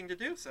mid-break thing to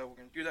do, so we're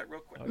going to do that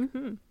real quick.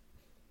 Mm-hmm.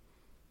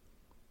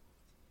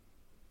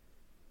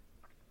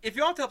 If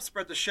you want to help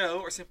spread the show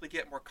or simply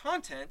get more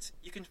content,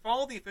 you can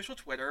follow the official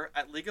Twitter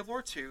at League of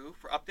Lore 2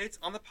 for updates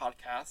on the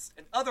podcast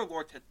and other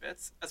lore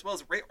tidbits, as well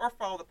as rate or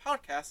follow the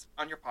podcast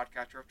on your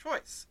podcatcher of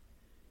choice.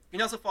 You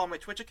can also follow my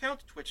Twitch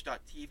account,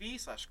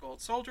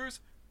 twitch.tv/goldsoldiers,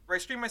 where I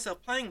stream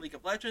myself playing League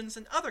of Legends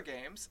and other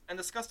games and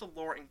discuss the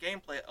lore and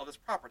gameplay of its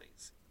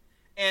properties.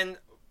 And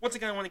once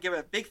again, I want to give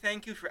a big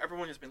thank you for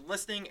everyone who's been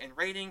listening and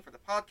rating for the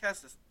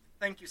podcast.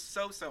 Thank you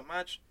so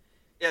much.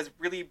 It has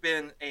really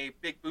been a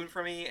big boon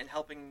for me and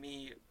helping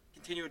me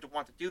continue to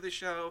want to do this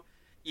show,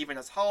 even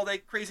as holiday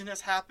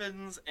craziness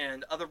happens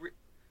and other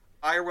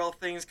IRL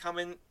things come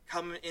in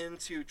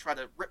to try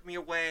to rip me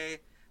away.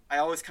 I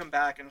always come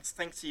back, and it's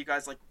thanks to you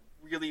guys, like,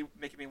 really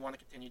making me want to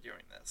continue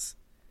doing this.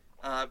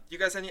 Do you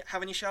guys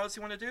have any shout-outs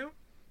you want to do?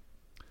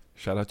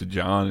 Shout out to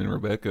John and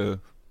Rebecca,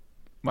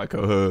 my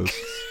co-hosts.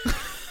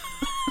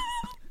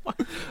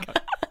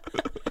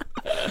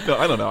 No,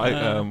 I don't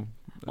know.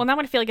 Well, now I'm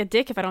going to feel like a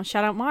dick if I don't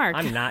shout out Mark.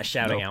 I'm not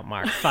shouting out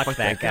Mark. Fuck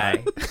that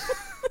guy.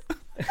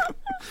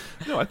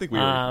 No, I think we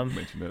already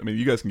mentioned it. I mean,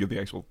 you guys can give the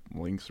actual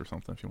links or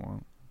something if you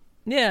want.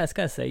 Yeah, I was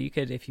gonna say, you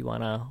could, if you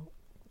want to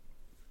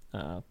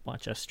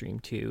watch us stream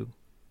too.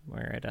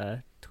 We're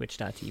at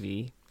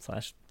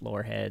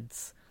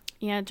twitch.tv/loreheads.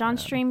 Yeah, John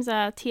streams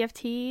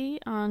TFT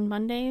on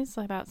Mondays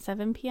about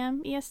 7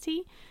 p.m.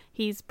 EST.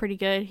 He's pretty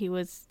good. He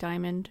was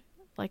Diamond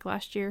like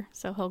last year,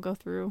 so he'll go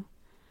through,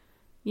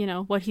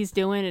 what he's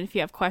doing, and if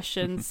you have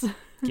questions.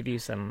 Give you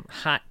some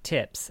hot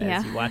tips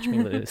as you watch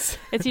me lose.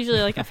 It's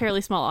usually like a fairly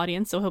small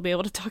audience, so he'll be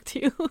able to talk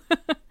to you.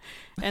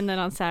 And then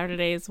on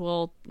Saturdays,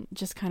 we'll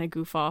just kind of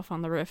goof off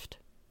on the Rift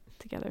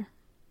together.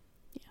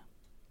 Yeah.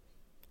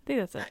 I think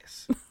that's it.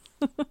 Nice.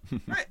 All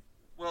right.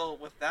 Well,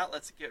 with that,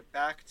 let's get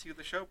back to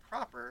the show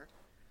proper,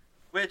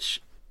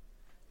 which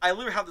I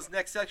literally have this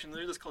next section.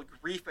 Literally just called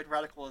Grief and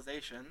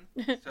Radicalization.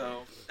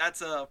 So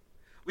that's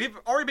we've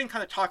already been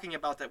kind of talking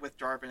about that with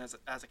Jarvan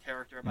as a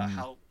character about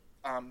how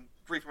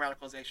grief and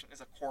radicalization is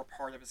a core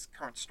part of his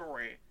current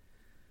story.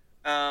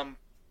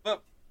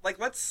 But like,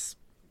 let's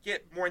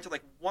get more into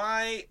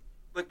why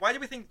do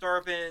we think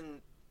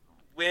Jarvan,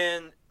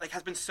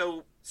 has been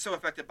so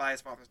affected by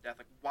his father's death?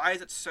 Like, why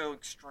is it so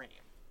extreme?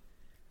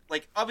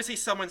 Like, obviously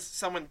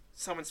someone's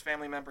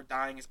family member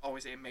dying is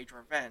always a major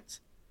event,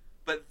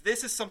 but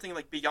this is something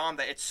like beyond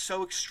that. It's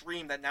so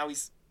extreme that now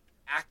he's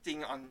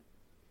acting.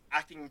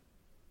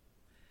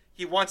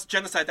 He wants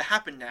genocide to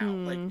happen now.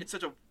 Like, it's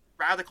such a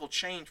radical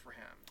change for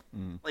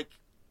him. Like,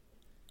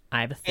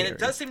 I have a theory. and it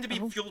does seem to be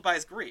fueled by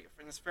his grief,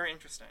 and it's very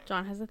interesting.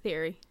 John has a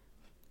theory.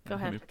 Go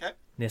ahead. Okay.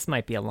 This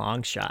might be a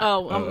long shot.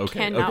 Okay.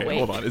 Cannot wait.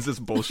 Hold on. Is this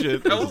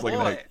bullshit? Oh, Is this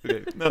boy.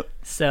 no.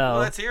 So Well,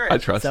 let's hear it. I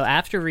trust. So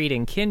after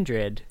reading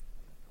Kindred,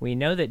 we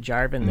know that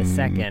Jarvan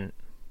II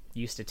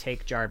used to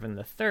take Jarvan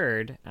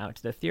III out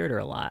to the theater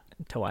a lot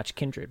to watch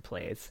Kindred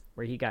plays,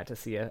 where he got to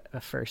see a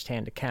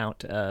first-hand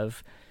account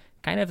of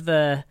kind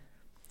of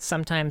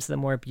sometimes the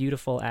more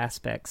beautiful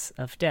aspects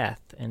of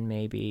death, and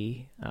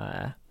maybe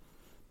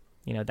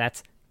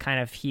that's kind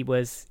of he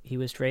was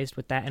raised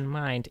with that in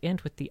mind, and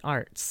with the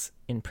arts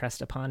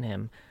impressed upon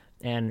him.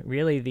 And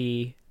really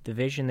the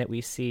vision that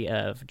we see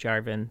of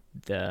Jarvan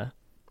the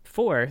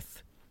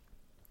Fourth,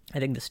 I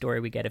think the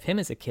story we get of him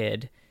as a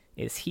kid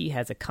is he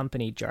has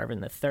accompanied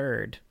Jarvan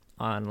III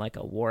on like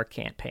a war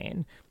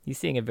campaign. He's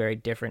seeing a very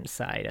different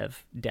side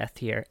of death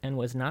here, and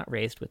was not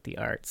raised with the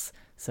arts.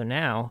 So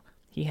now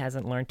he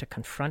hasn't learned to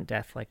confront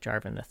death like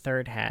Jarvan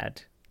III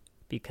had,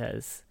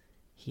 because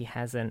he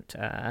hasn't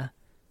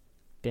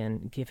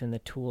been given the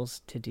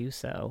tools to do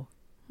so.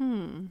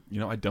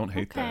 I don't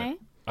hate that.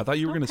 I thought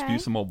you were going to Okay. spew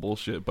some old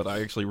bullshit, but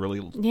I actually really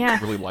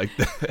like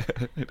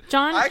that.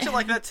 John, I actually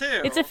like that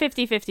too. it's a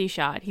 50-50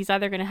 shot. He's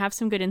either going to have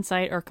some good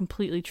insight or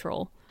completely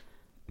troll.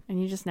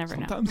 And you just never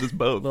know. Sometimes it's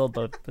both. Little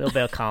bit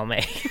of column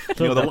A.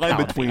 You know, the line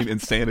between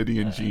insanity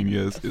and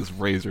genius is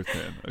razor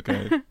thin,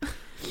 okay?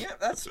 Yeah,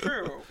 that's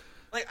true.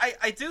 Like,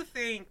 I do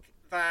think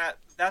that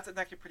that's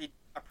actually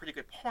a pretty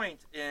good point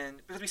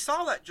because we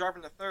saw that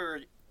Jarvan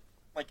III,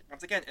 like,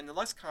 once again, in the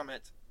Lux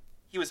Comet,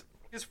 he was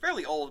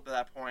fairly old by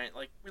that point.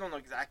 Like, we don't know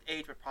exact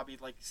age, but probably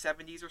like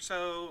 70s or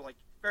so, like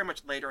very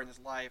much later in his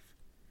life.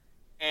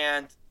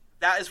 And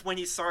that is when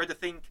he started to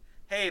think,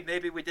 hey,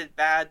 maybe we did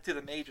bad to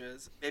the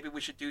mages. Maybe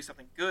we should do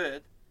something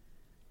good.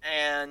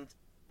 And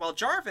while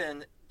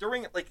Jarvan,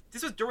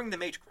 this was during the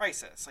mage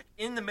crisis, like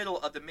in the middle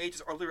of the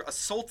mages are literally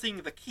assaulting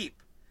the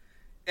keep.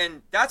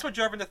 And that's what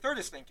Jarvan III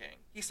is thinking.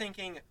 He's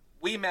thinking,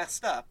 we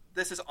messed up.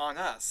 This is on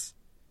us.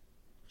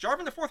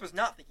 Jarvan IV was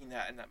not thinking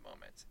that in that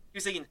moment. He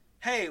was thinking,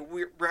 hey,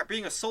 we're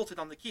being assaulted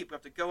on the keep. We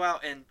have to go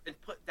out and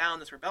put down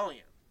this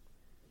rebellion.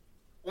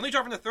 Only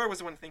Jarvan III was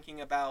the one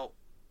thinking about,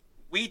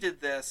 we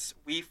did this,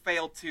 we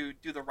failed to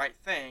do the right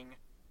thing.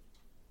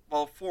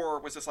 Well, 4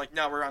 was just like,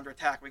 no, we're under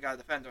attack, we gotta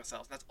defend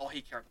ourselves. That's all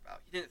he cared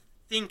about. He didn't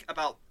think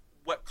about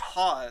what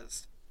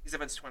caused these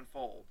events to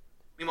unfold.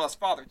 Meanwhile, his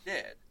father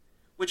did.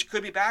 Which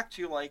could be back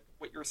to, like,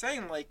 what you were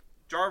saying, like,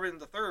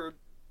 Jarvan III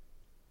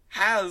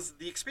has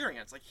the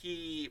experience. Like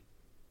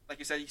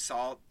you said, he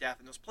saw death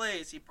in those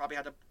plays. He probably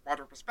had a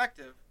broader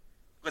perspective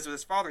because of what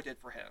his father did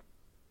for him.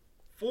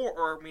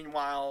 4,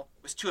 meanwhile,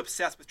 was too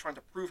obsessed with trying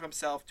to prove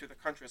himself to the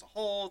country as a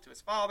whole, to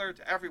his father,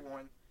 to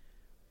everyone.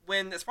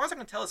 When, as far as I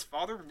can tell, his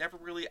father never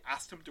really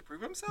asked him to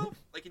prove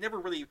himself. Like, he never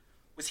really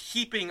was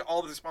heaping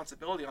all the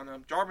responsibility on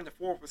him. Jarvan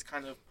IV was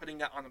kind of putting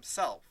that on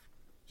himself.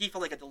 He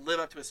felt like he had to live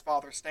up to his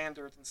father's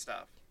standards and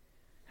stuff.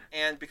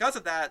 And because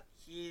of that,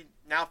 he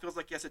now feels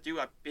like he has to do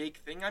a big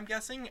thing, I'm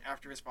guessing,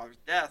 after his father's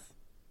death,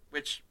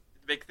 which the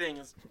big thing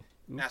is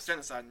mass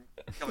genocide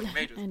and killing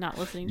mages. And not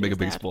listening to Make a his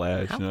big dad.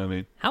 splash, you know what I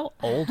mean? How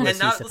old was And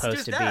he not listen to supposed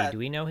his to be? dad. Do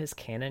we know his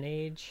canon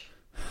age?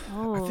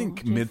 Oh, I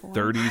think J4.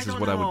 mid-30s I is don't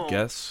what I know. would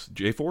guess.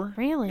 J4?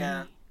 Really?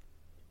 Yeah.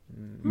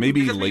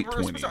 Maybe Because late we're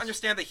supposed to 20s.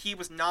 understand that he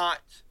was not,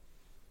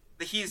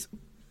 that he's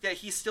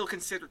still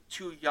considered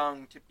too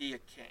young to be a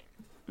king.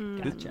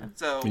 Gotcha.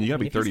 So I mean, you gotta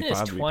be If he's in his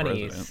 35 to be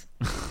 20s,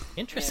 president.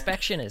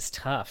 introspection is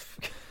tough.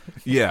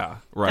 Yeah,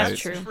 right.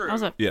 That's true. true. I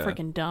was a Yeah.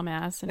 freaking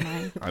dumbass in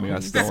my I mean, I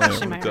 20s, still am,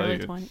 especially in my I'll tell early you.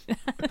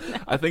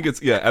 20s. I think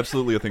it's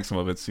absolutely. I think some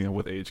of it's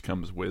with age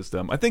comes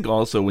wisdom. I think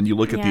also when you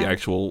look at the Yeah.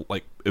 actual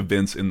like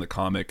events in the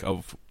comic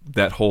of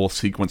that whole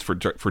sequence for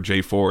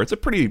J4, it's a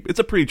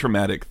pretty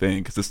traumatic thing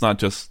because it's not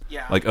just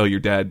Yeah. like, oh,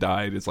 your dad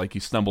died. It's like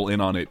you stumble in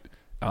on it,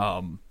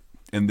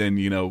 and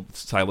then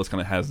Silas kind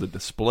of has the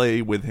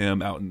display with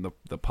him out in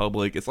the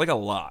public. It's like a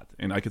lot,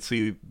 and I could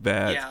see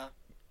that.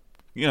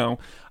 yeah.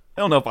 I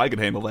don't know if I could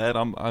handle that.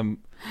 I'm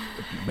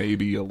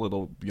maybe a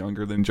little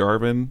younger than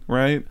Jarvan,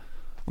 right?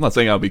 I'm not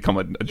saying I'll become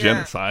a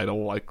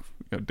genocidal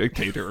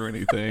dictator or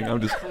anything.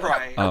 I'm just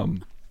Right.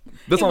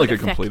 that's It not like would a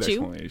complete affect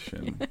you.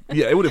 explanation.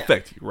 Yeah, it would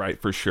affect you,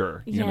 right? For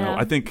sure. You know,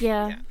 I think.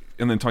 Yeah.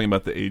 And then talking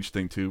about the age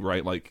thing too,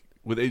 right? Like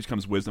with age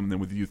comes wisdom, and then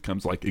with youth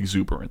comes like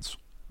exuberance,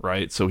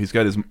 right? So he's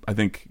got his. I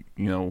think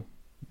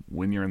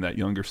when you're in that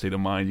younger state of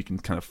mind, you can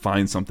kind of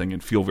find something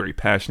and feel very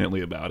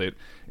passionately about it,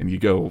 and you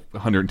go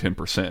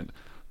 110%.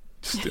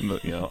 Just in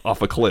the,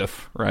 off a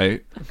cliff,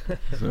 right?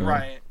 So,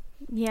 Right.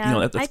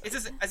 Yeah. that's-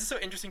 It's just so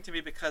interesting to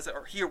me because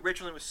he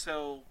originally was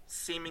so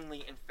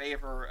seemingly in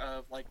favor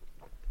of like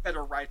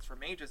better rights for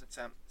mages. It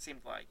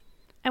seemed like,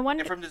 I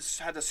wonder. and from this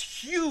had this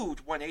huge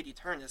 180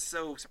 turn is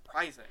so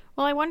surprising.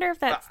 Well, I wonder if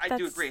But that's I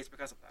do agree it's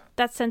because of that.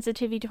 that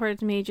sensitivity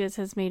towards mages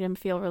has made him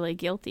feel really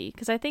guilty,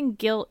 because I think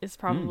guilt is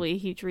probably a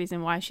huge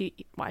reason why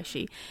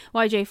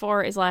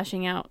J4 is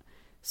lashing out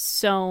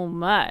so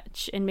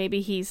much, and maybe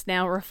he's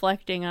now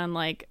reflecting on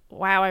like,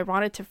 wow, I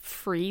wanted to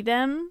free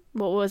them.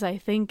 What was I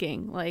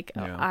thinking? Like,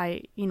 Yeah.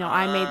 I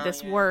made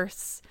this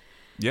worse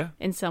Yeah.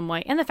 in some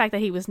way, and the fact that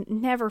he was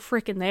never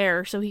freaking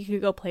there so he could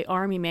go play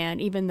army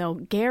man, even though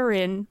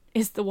Garen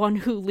is the one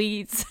who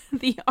leads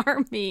the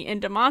army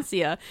in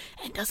Demacia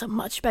and does a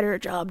much better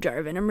job.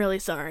 Jarvan, I'm really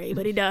sorry,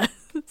 but he does.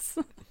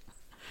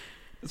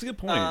 That's a good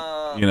point.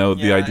 Yeah,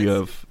 the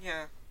idea it's-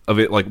 of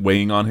it like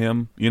weighing on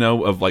him,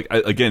 of like,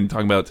 again,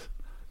 talking about,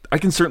 I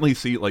can certainly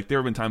see, like, there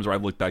have been times where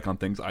I've looked back on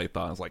things I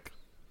thought I was like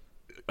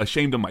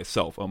ashamed of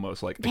myself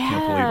almost, like, I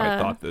can't believe I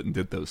thought that and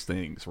did those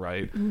things,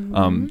 right?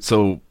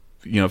 So,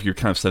 if you're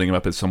kind of setting him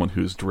up as someone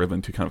who's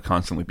driven to kind of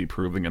constantly be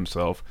proving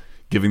himself,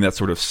 giving that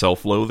sort of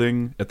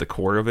self-loathing at the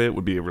core of it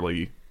would be a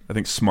really, I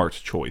think, smart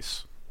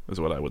choice, is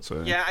what I would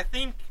say. Yeah, I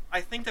think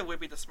that would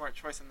be the smart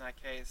choice in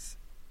that case,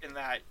 in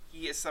that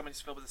he is someone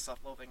who's filled with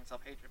self-loathing and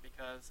self-hatred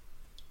because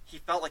he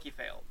felt like he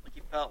failed. Like,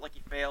 he felt like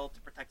he failed to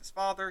protect his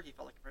father, he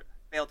felt like he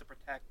failed to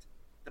protect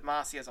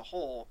Demacia as a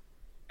whole,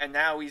 and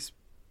now he's,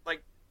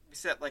 like we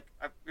said, like,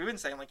 we've been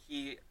saying, like,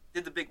 he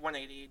did the big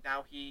 180,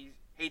 now he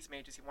hates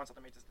mages, he wants other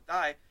mages to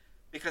die,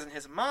 because in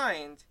his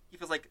mind, he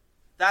feels like,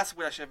 that's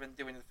what I should have been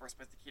doing in the first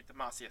place to keep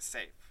Demacia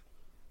safe.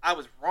 I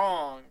was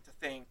wrong to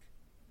think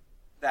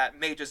that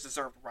mages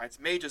deserve rights.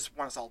 Mages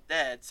want us all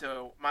dead,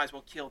 so might as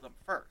well kill them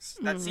first.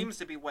 Mm-hmm. That seems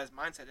to be what his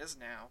mindset is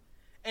now.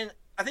 And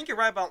I think you're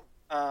right about,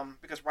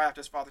 because right after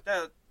his father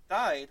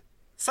died,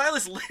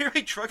 Silas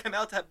literally drug him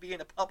out to be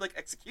in a public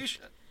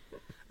execution.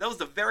 That was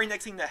the very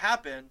next thing that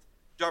happened.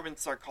 Jarvan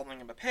started calling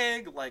him a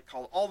pig, like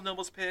called all the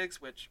nobles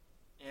pigs, which,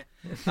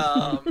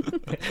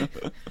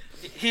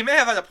 he may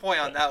have had a point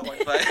on that one,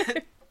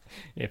 but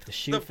if the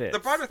shoe fits. The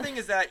broader thing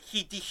is that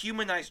he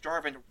dehumanized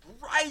Jarvan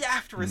right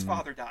after his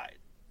father died.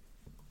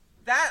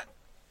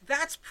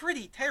 That's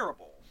pretty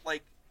terrible.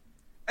 Like,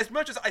 as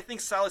much as I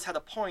think Silas had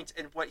a point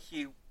in what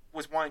he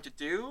was wanting to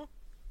do,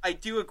 I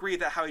do agree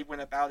that how he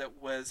went about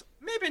it was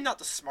maybe not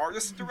the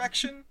smartest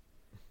direction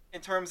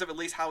in terms of at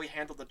least how he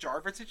handled the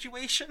Jarvan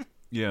situation.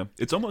 Yeah,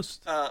 it's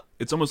almost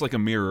like a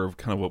mirror of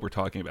kind of what we're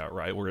talking about,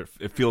 right? Where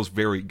it feels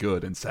very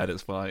good and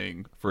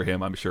satisfying for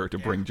him, I'm sure, to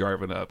bring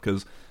Jarvan up,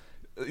 because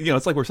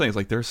it's like we're saying, it's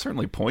like there's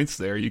certainly points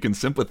there you can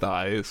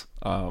sympathize,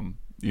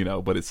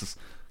 but it's just,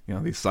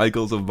 these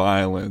cycles of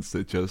violence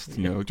that just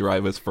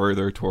drive us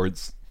further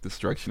towards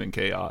destruction and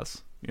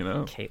chaos.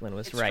 Caitlin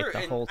was right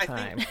the whole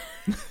time.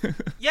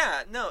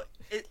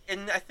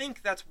 And I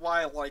think that's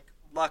why like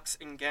Lux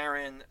and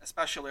Garen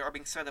especially are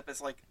being set up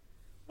as like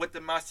what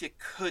Demacia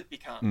could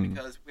become,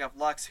 because we have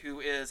Lux,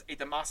 who is a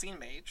Demacian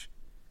mage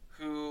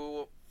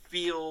who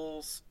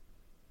feels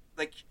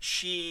like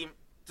she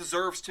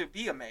deserves to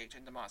be a mage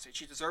in Demacia.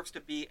 She deserves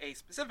to be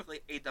specifically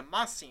a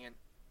Demacian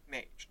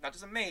mage, not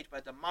just a mage,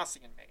 but a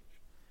Demacian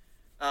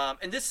mage.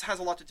 And this has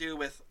a lot to do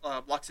with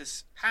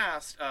Lux's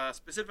past,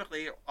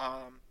 specifically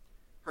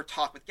her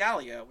talk with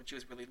Galio when she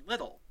was really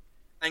little.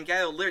 And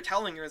Galio literally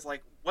telling her is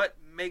like, what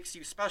makes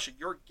you special?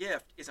 Your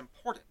gift is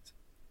important.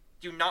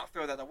 Do not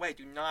throw that away.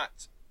 Do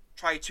not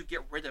try to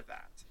get rid of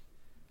that.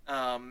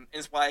 And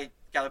it's why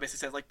Galio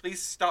basically says, like,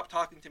 please stop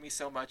talking to me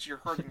so much. You're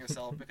hurting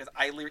yourself because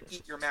I literally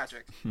eat your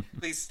magic.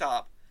 Please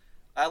stop.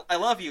 I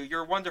love you.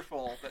 You're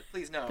wonderful, but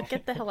please no. But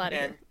get the hell out of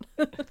here.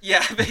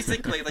 Yeah,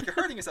 basically, like, you're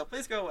hurting yourself.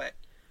 Please go away.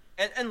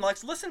 And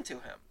Lux listened to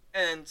him.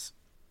 And,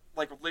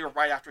 like, literally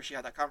right after she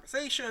had that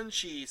conversation,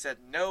 she said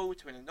no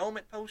to an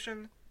annulment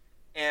potion.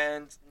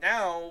 And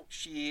now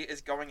she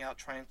is going out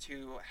trying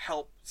to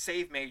help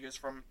save mages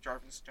from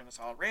Jarvan's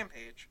genocidal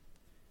rampage.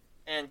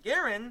 And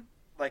Garen,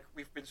 like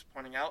we've been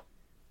pointing out,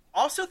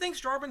 also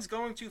thinks Jarvan's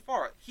going too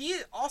far.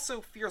 He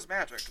also fears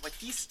magic. Like,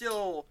 he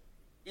still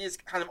is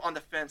kind of on the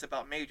fence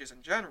about mages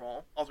in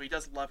general, although he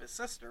does love his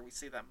sister. We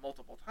see that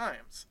multiple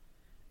times.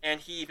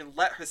 And he even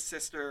let his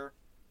sister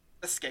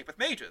escape with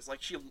mages.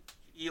 Like, he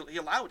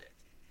allowed it.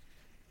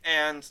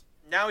 And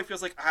now he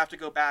feels like, I have to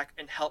go back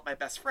and help my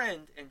best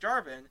friend in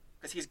Jarvan,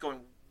 because he's going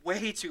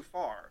way too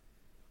far.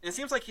 And it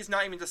seems like he's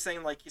not even just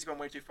saying, like, he's going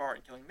way too far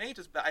in killing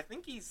mages, but I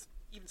think he's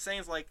even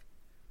saying, like,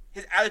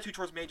 his attitude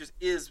towards mages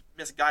is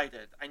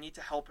misguided. I need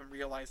to help him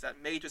realize that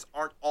mages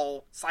aren't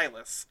all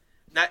Silas.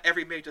 Not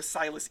every mage is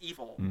Silas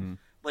evil.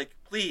 Like,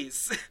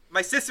 please,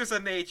 my sister's a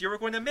mage. You were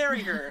going to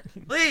marry her.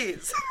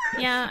 Please.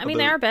 Yeah, I mean,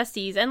 they are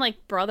besties and,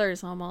 like,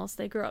 brothers almost.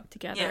 They grew up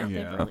together. Yeah.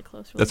 They have a really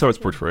close relationship. That's how it's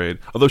portrayed.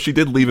 Although she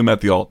did leave him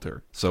at the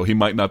altar, so he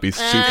might not be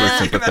super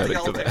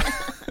sympathetic to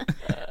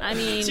that. I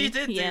mean, she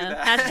did do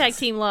that. Hashtag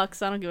Team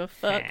Lux. I don't give a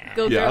fuck.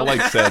 Go girl. Yeah, I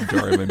like sad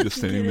Jarvan just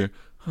sitting there.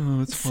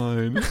 Oh, it's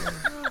fine.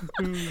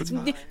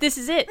 This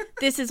is it.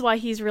 This is why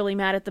he's really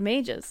mad at the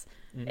mages.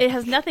 It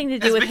has nothing to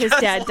do with his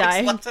dad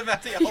dying.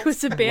 He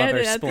was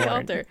abandoned at the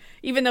altar.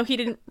 Even though he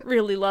didn't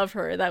really love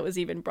her, that was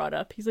even brought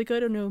up. He's like, I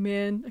don't know,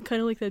 man. I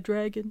kind of like that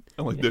dragon.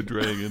 I like that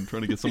dragon,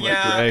 trying to get some of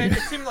that dragon.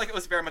 It seemed like it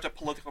was very much a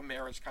political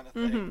marriage kind of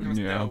thing. There was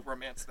no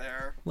romance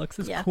there. Lux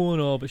is cool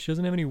and all, but she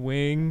doesn't have any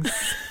wings.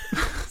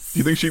 Do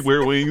you think she'd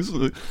wear wings? It's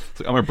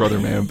like, I'm her brother,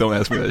 man. Don't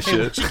ask me that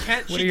shit.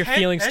 What are your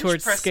feelings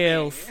towards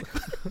scales?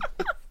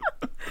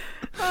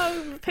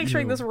 I'm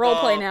picturing this role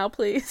play now,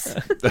 please.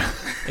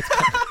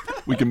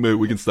 We can move.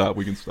 We can stop.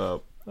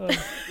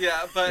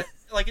 Yeah, but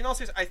like in all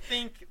seriousness, I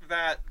think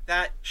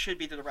that should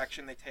be the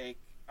direction they take.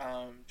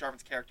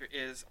 Jarvan's character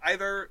is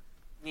either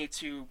need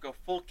to go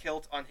full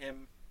kilt on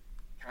him,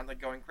 kind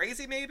of going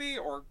crazy maybe,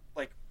 or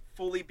like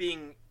fully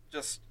being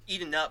just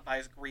eaten up by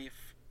his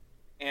grief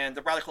and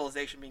the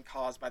radicalization being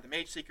caused by the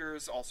Mage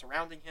Seekers all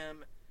surrounding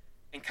him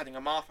and cutting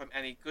him off from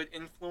any good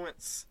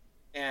influence,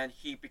 and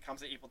he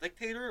becomes an evil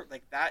dictator.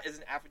 Like, that is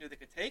an avenue they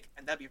could take,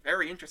 and that'd be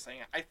very interesting.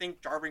 I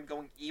think Jarvan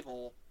going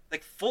evil,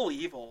 like full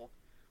evil,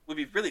 would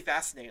be really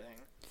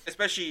fascinating,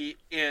 especially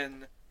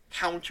in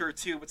counter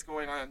to what's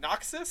going on in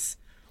Noxus,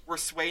 where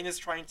Swain is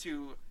trying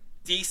to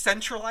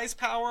decentralize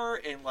power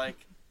and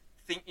like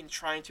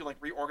trying to like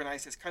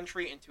reorganize his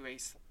country into a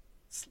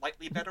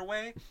slightly better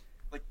way.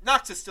 Like,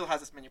 Noxus still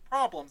has as many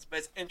problems, but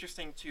it's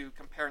interesting to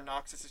compare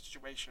Noxus'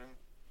 situation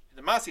to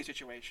the Demacia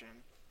situation,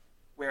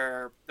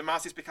 where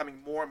Demacia is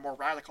becoming more and more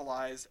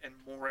radicalized and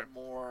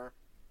more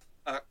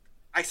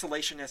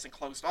isolationist and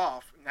closed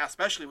off, now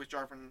especially with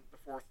Jarvan the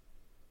Fourth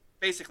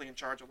basically in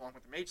charge along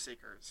with the Mage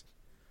Seekers,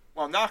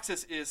 while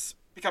Noxus is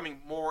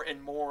becoming more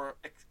and more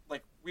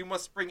like, we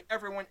must bring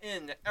everyone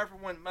in,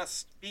 everyone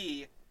must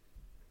be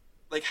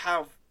like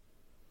have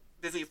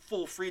basically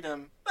full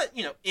freedom, but,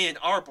 in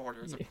our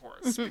borders, of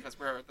course, because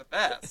we're the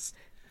best.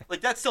 Like,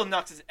 that's still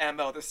Nox's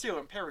MO. They're still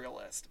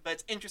imperialist. But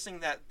it's interesting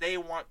that they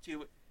want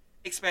to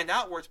expand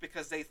outwards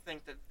because they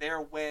think that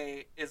their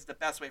way is the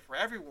best way for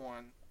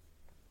everyone.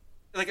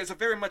 Like, it's a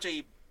very much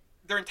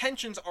their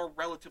intentions are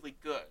relatively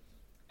good,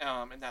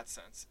 in that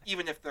sense,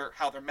 even if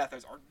how their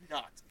methods are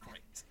not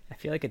great. I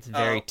feel like it's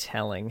very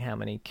telling how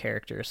many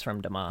characters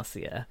from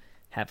Demacia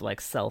have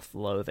like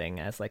self-loathing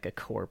as like a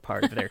core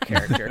part of their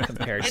character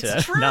compared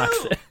to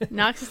Nox.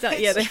 Nox is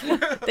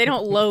they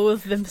don't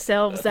loathe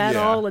themselves at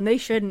all, and they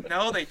shouldn't.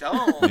 No, they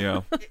don't.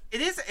 Yeah,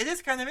 it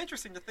is kind of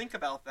interesting to think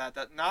about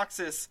that Nox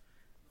is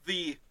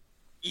the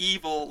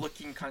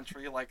evil-looking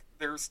country. Like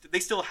they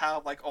still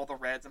have like all the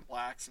reds and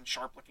blacks and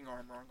sharp-looking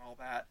armor and all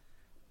that,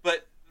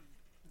 but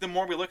the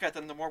more we look at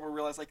them, the more we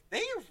realize like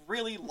they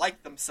really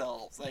like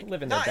themselves, like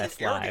living their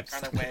best lives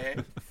kind of way.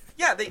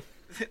 Yeah,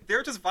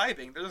 they're just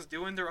vibing. They're just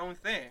doing their own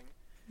thing.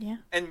 Yeah.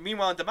 And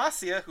meanwhile, in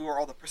Demacia, who are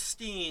all the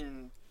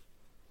pristine,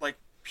 like,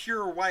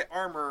 pure white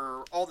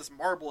armor, all this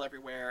marble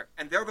everywhere,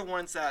 and they're the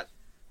ones that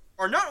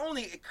are not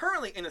only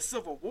currently in a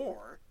civil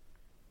war,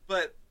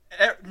 but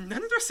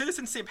none of their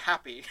citizens seem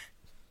happy.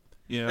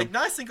 Yeah. Like,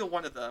 not a single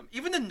one of them.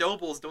 Even the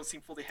nobles don't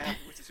seem fully happy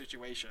with the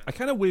situation. I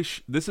kind of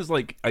wish this is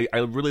like I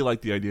really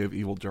like the idea of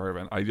evil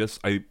Jarvan.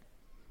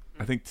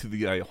 I think to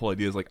the whole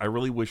idea is like I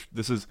really wish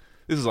this is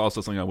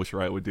also something I wish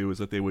Riot would do, is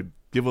that they would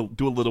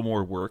do a little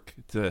more work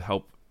to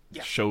help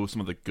show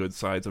some of the good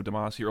sides of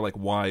Demacia, or like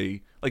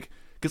why, like,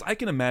 because I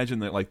can imagine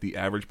that like the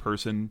average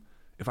person,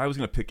 if I was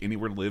going to pick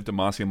anywhere to live,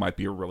 Demacia might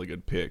be a really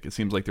good pick. It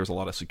seems like there's a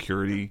lot of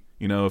security,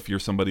 if you're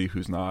somebody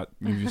who's not,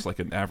 you're just like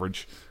an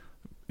average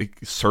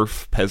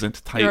surf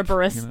peasant type. You're a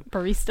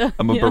barista.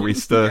 I'm a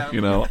barista.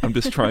 Yeah. I'm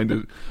just trying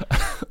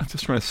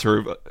to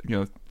serve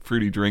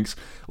fruity drinks.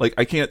 Like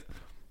I can't.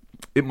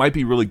 It might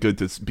be really good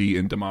to be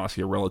in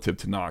Demacia relative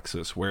to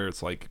Noxus, where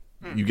it's like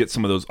you get a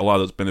lot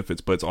of those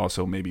benefits, but it's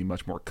also maybe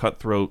much more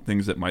cutthroat,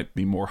 things that might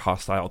be more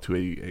hostile to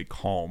a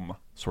calm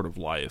sort of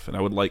life. And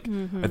I would like,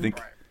 I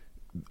think,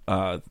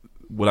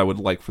 what I would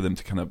like for them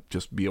to kind of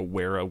just be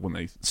aware of when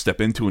they step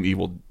into an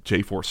evil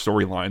J4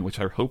 storyline, which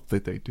I hope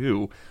that they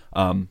do,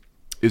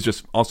 is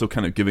just also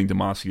kind of giving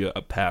Demacia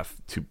a path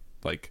to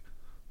like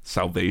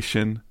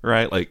salvation,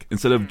 right? Like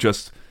instead of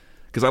just.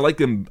 Because I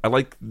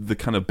like the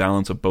kind of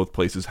balance of both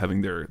places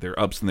having their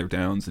ups and their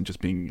downs and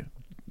just being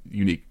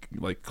unique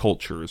like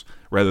cultures,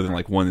 rather than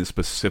like one is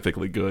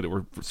specifically good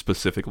or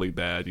specifically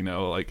bad. We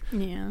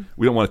don't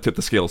want to tip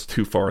the scales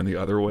too far in the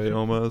other way,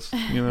 almost.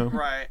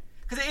 Right?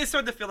 Because it is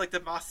starting to feel like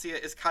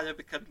Demacia is kind of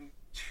becoming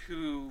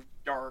too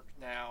dark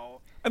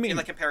now. I mean, in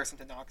like comparison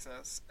to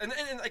Noxus, and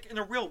like in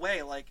a real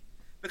way, like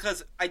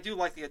because I do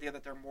like the idea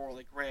that they're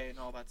morally gray and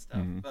all that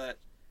stuff, but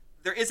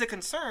there is a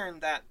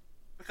concern that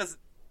because.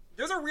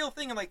 There's a real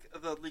thing in like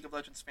the League of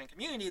Legends fan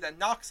community that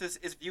Noxus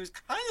is viewed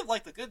kind of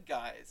like the good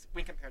guys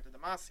when compared to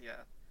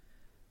Demacia.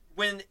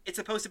 When it's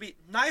supposed to be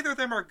neither of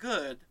them are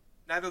good,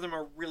 neither of them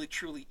are really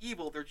truly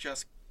evil, they're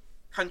just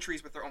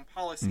countries with their own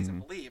policies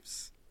and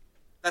beliefs.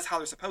 That's how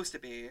they're supposed to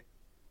be.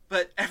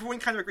 But everyone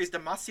kind of agrees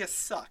Demacia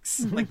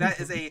sucks. Like that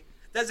is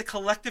a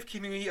collective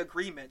community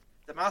agreement.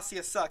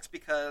 Demacia sucks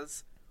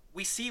because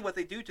we see what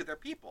they do to their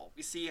people.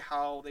 We see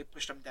how they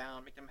push them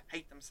down, make them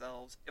hate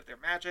themselves if they're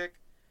magic.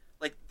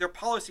 Like, their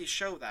policies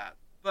show that.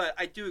 But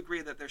I do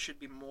agree that there should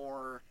be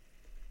more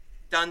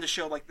done to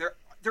show, like,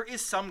 there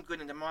is some good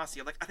in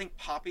Demacia. Like, I think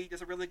Poppy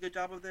does a really good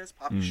job of this.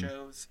 Poppy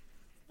shows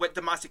what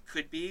Demacia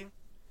could be.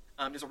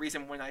 There's a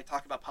reason when I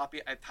talk about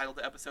Poppy, I titled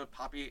the episode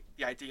Poppy,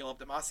 the Ideal of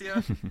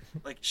Demacia.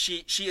 Like,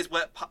 she is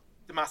what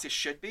Demacia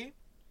should be.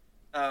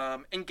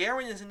 And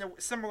Garen is in a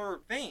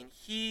similar vein.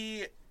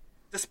 He,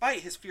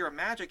 despite his fear of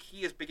magic,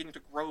 he is beginning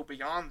to grow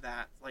beyond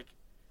that. Like,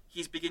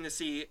 he's beginning to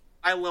see,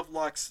 I love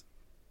Lux,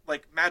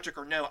 like, magic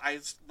or no, I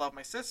love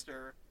my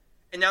sister.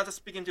 And now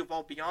just begin to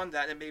evolve beyond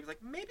that, and maybe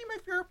my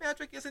fear of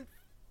magic isn't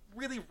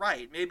really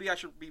right. Maybe I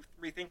should be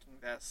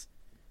rethinking this.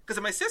 Because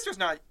if my sister's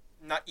not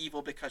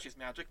evil because she's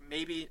magic,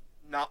 maybe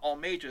not all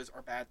mages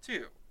are bad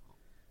too.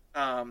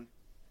 And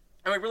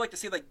I'd really like to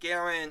see, like,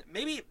 Garen,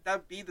 maybe that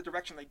would be the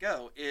direction they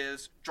go,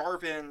 is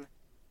Jarvan,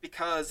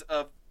 because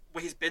of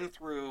what he's been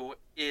through,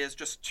 is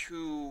just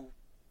too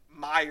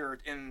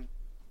mired in,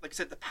 like I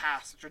said, the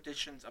past, the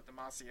traditions of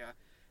Demacia,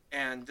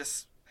 and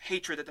this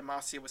hatred that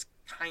Demacia was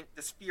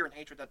this fear and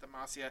hatred that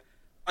Demacia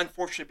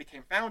unfortunately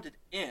became founded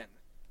in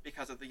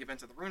because of the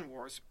events of the Rune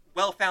Wars,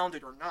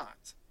 well-founded or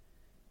not.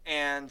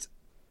 And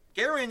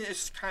Garen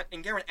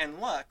and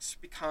Lux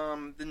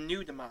become the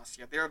new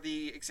Demacia. They're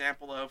the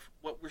example of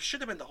what we should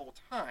have been the whole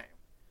time.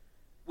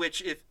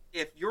 Which,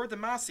 if you're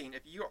Demacian,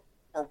 if you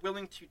are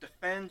willing to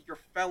defend your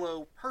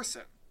fellow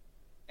person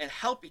and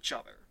help each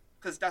other,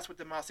 because that's what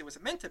Demacia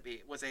was meant to be.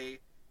 It was a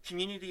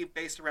community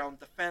based around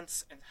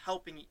defense and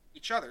helping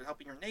each other,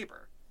 helping your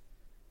neighbor.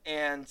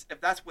 And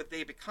if that's what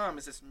they become,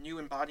 is this new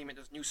embodiment,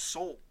 this new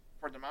soul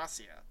for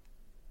Demacia,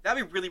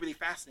 that'd be really, really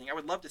fascinating. I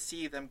would love to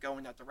see them go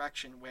in that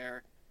direction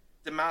where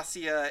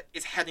Demacia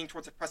is heading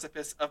towards a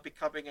precipice of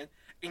becoming an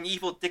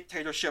evil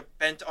dictatorship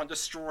bent on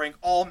destroying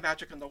all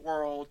magic in the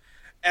world.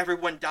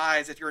 Everyone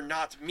dies if you're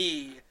not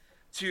me,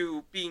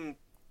 to being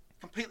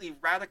completely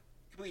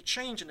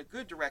changed in a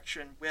good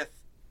direction with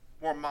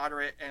more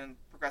moderate and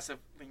progressive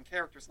lean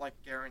characters like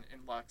Garen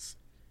and Lux,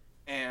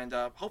 and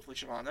hopefully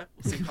Shyvana.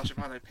 We'll see how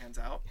Shyvana pans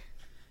out.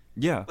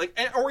 Yeah.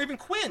 Or even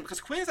Quinn,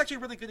 because Quinn is actually a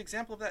really good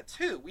example of that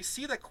too. We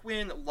see that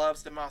Quinn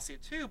loves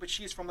Demacia too, but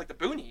she's from like the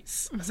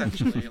boonies,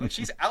 essentially. Like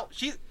she's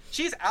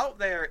out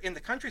there in the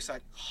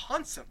countryside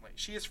constantly.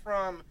 She is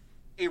from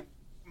a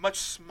much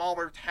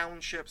smaller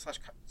township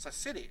 /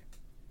 city,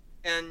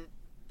 and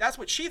that's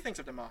what she thinks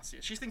of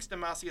Demacia. She thinks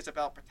Demacia is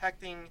about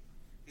protecting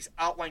these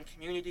outlying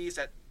communities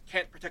that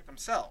can't protect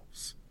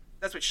themselves.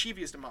 That's what she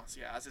views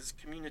Demacia as, is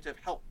communicative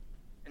help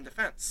and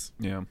defense.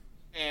 Yeah.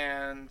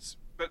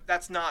 But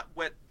that's not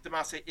what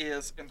Demacia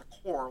is in the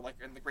core, like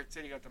in the great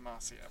city of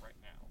Demacia right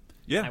now.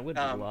 Yeah. I would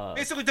love.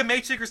 Basically, the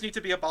Mage Seekers need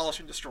to be abolished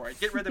and destroyed.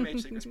 Get rid of the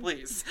Mage Seekers,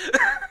 please.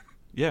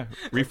 Yeah.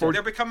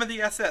 They're becoming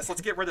the SS.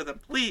 Let's get rid of them,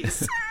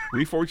 please.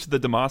 Reforge the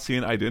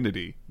Demacian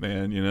identity,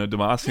 man. You know,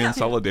 Demacian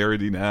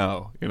solidarity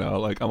now. You know,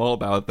 like I'm all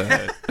about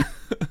that.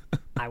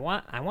 I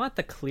want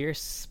the clear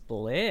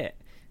split.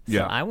 So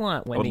Yeah. I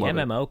want when the love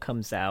it. MMO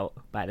comes out,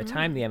 by the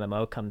time the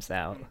MMO comes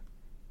out,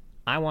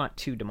 I want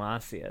 2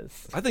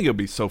 Demacias. I think it would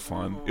be so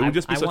fun. It would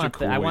just be such a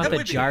cool I way want to the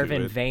would be Jarvan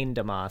do it. Vayne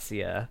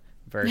Demacia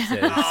versus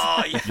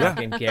Oh, yeah.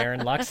 fucking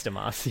Garen Lux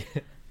Demacia.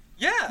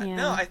 Yeah, Yeah.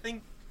 no, I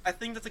think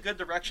that's a good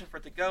direction for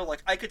it to go.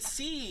 Like, I could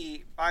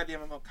see by the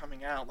MMO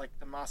coming out, like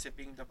Demacia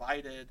being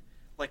divided,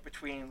 like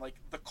between like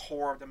the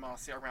core of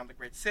Demacia around the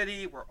great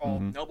city, where all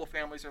noble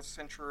families are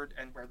centered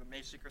and where the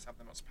Mage Seekers have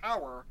the most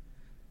power,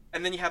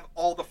 and then you have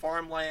all the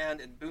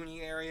farmland and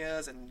boony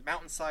areas and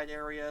mountainside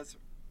areas,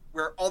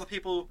 where all the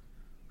people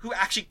who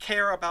actually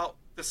care about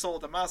the soul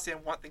of Demacia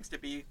and want things to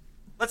be,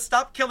 let's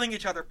stop killing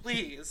each other,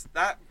 please.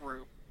 That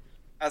group,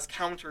 as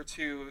counter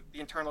to the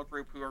internal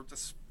group who are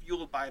just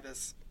fueled by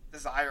this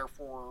desire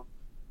for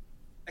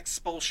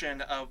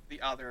expulsion of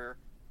the other,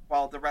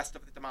 while the rest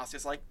of the Demacia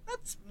is like,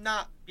 let's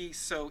not be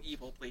so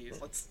evil, please.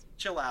 Let's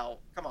chill out.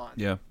 Come on.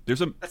 Yeah.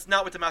 That's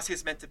not what Demacia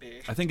is meant to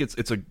be. I think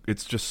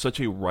it's just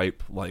such a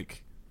ripe,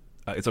 like,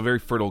 it's a very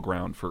fertile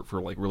ground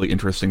for like really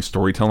interesting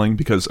storytelling,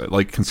 because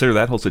like consider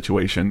that whole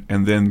situation,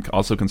 and then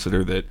also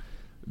consider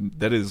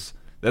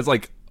that's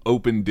like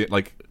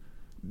like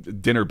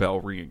dinner bell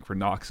ringing for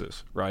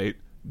Noxus, right?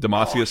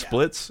 Demacia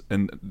splits,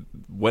 and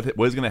what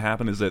is going to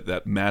happen is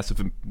that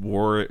massive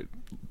war,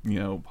 you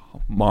know,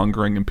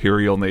 mongering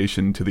imperial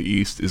nation to the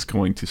east is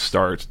going to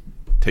start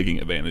taking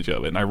advantage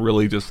of it. And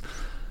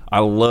I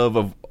love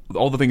of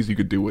all the things you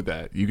could do with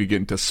that. You could get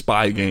into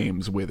spy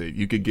games with it.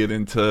 You could get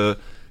into,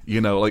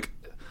 you know, like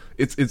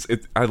it's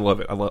I love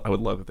it. I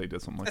would love if they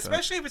did something like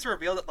Especially if it's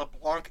revealed that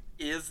LeBlanc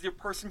is the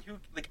person who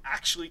like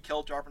actually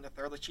killed Jarvan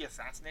III, like she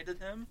assassinated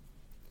him.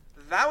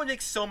 That would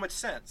make so much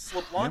sense.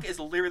 LeBlanc is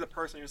literally the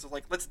person who's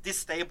like, let's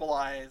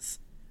destabilize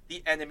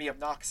the enemy of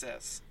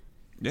Noxus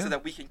so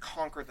that we can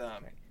conquer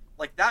them.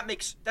 Like,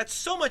 that's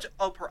so much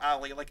up her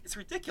alley. Like, it's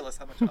ridiculous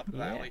how much up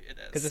her alley it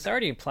is. Because it's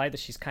already implied that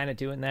she's kind of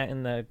doing that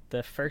in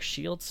the first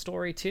Shield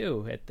story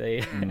too, at the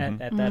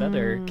at that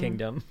other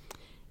kingdom.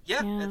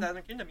 Yeah, Yeah. at that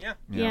other kingdom, yeah.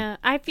 Yeah,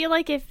 I feel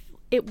like if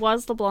it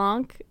was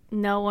LeBlanc,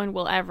 no one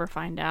will ever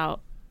find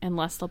out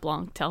unless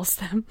LeBlanc tells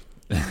them.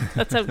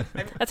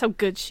 That's how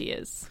good she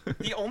is.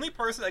 The only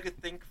person I could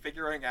think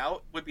figuring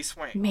out would be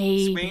Swain.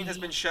 Maybe. Swain has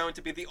been shown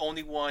to be the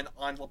only one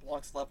on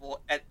LeBlanc's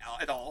level at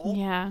all.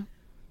 Yeah.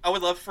 I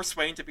would love for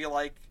Swain to be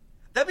like,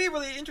 that'd be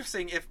really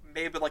interesting if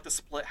maybe like the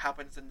split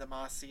happens in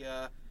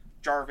Demacia,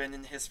 Jarvan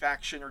and his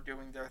faction are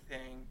doing their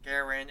thing,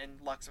 Garen and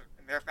Lux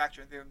and their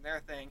faction are doing their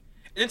thing,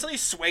 and until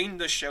Swain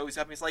just shows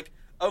up and he's like,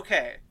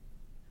 okay,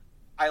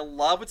 I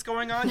love what's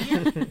going on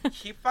here.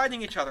 Keep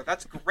fighting each other.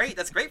 That's great.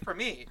 That's great for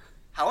me.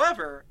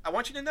 However, I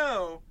want you to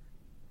know,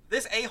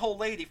 this a-hole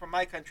lady from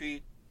my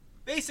country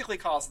basically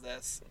caused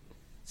this.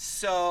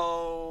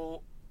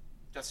 So,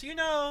 just so you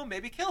know,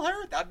 maybe kill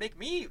her. That'd make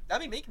me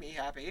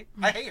happy.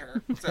 I hate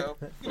her. So,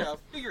 you know,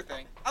 do your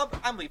thing.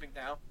 I'm leaving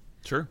now.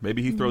 Sure.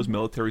 Maybe he throws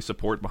military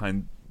support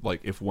behind,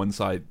 like, if one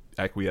side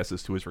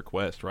acquiesces to his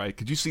request, right?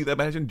 Could you see that?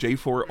 Imagine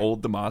J4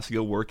 old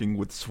Demacia working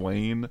with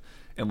Swain,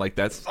 and, like,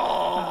 that's...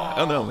 I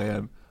don't know,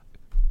 man.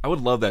 I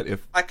would love that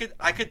if... I could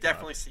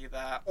definitely see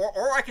that.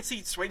 Or I could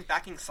see Swain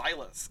backing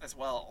Silas as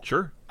well.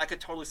 Sure. I could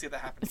totally see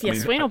that happening. Yeah,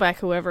 Swain will back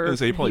whoever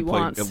He probably he played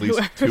wants. at least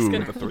whoever's 2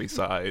 gonna... of the 3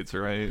 sides,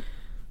 right?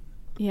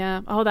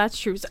 Yeah. Oh, that's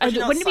true. But,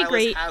 Wouldn't it be Silas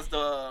great? has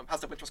the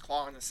Winter's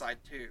Claw on his side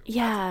too.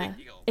 Yeah. That's a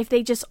big deal. If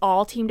they just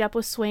all teamed up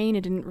with Swain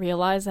and didn't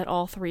realize that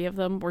all 3 of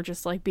them were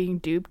just like being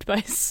duped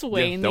by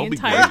Swain that the would be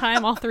entire great.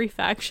 time, all 3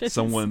 factions.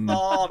 Someone...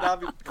 Oh,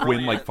 that'd be Quinn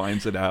brilliant. like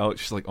finds it out.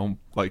 She's like, oh,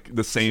 like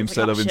the same She's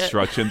set like, of oh, shit.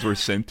 instructions were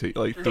sent to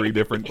like 3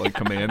 different like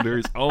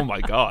commanders. Oh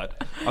my god!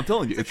 I'm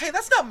telling you, it's Hey,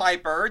 that's not my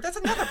bird. That's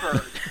another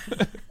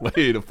bird.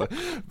 wait,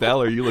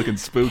 Valor, you looking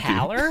spooky?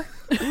 Haller?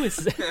 Who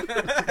is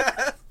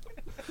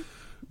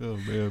Oh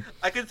man,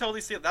 I could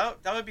totally see it. That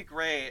would be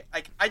great.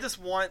 Like, I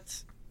just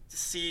want to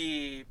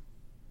see,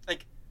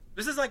 like,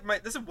 this is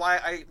why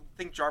I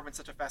think Jarvan's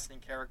such a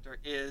fascinating character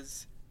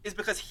is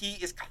because he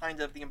is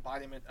kind of the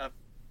embodiment of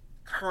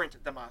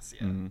current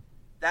Demacia. Mm-hmm.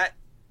 That,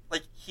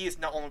 like, he is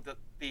not only the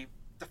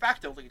de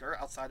facto leader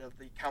outside of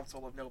the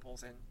Council of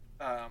Nobles and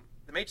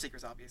the Mage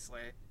Seekers,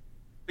 obviously,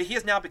 but he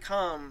has now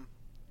become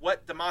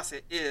what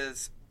Demacia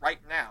is right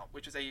now,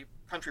 which is a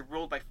country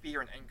ruled by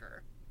fear and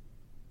anger.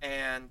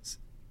 And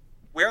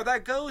where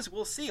that goes,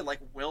 we'll see. Like,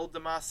 will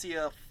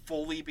Demacia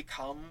fully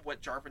become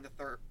what Jarvan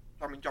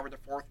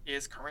IV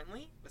is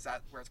currently? Is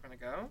that where it's going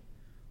to go?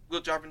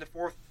 Will Jarvan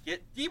IV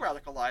get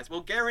de-radicalized?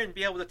 Will Garen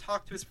be able to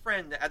talk to his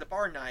friend at a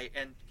bar night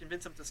and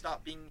convince him to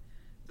stop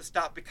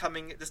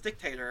becoming this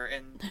dictator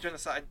and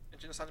genocide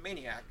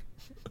maniac?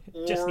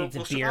 Or just needs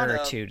a beer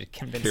or two to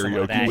convince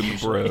someone of Karaoke that.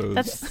 with the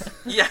bros.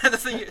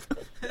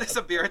 That's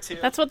a beer or two.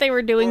 That's what they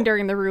were doing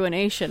during the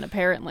Ruination,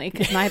 apparently,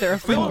 because neither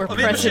of them were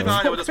Maybe present.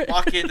 Shyvana would just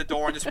walk in the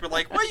door and just be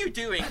like, "What are you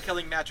doing,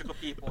 killing magical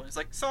people?" And he's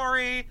like,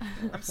 "Sorry,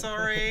 I'm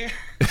sorry."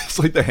 It's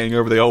like The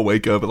Hangover. They all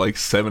wake up at like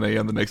 7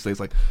 a.m. the next day. It's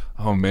like,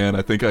 oh man,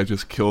 I think I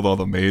just killed all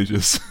the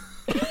mages.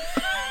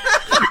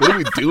 What did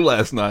we do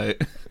last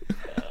night?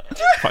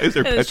 Why is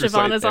there And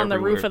petricite Shyvana's on the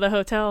everywhere? roof of the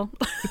hotel.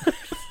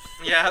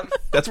 Yeah.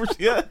 That's where.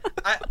 Yeah.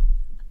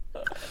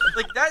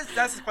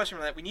 That's the question.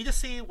 That we need to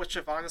see what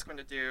Shyvana's going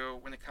to do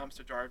when it comes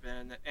to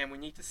Jarvan, and we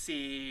need to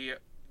see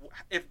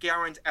if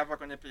Garen's ever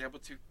going to be able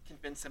to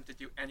convince him to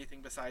do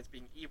anything besides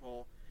being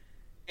evil.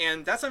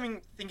 And that's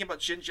something thinking about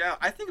Jin Zhao.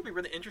 I think it'd be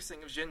really interesting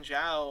if Jin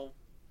Zhao,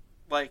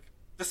 like,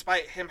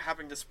 despite him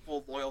having this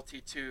full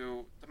loyalty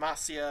to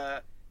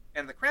Demacia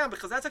and the Crown,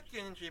 because that's actually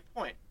an interesting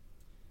point.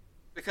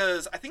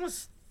 Because I think it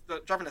was the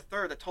Jarvan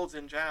III that told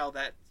Jin Zhao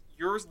that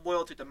you're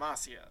loyal to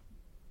Demacia.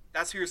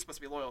 That's who you're supposed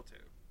to be loyal to.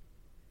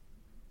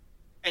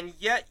 And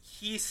yet,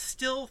 he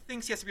still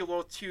thinks he has to be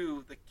loyal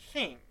to the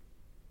king,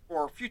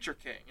 or future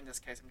king, in this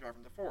case, in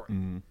Jarvan IV.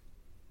 Mm-hmm.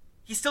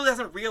 He still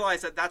doesn't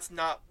realize that that's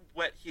not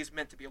what he's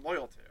meant to be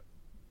loyal to.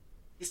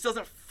 He still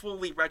hasn't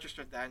fully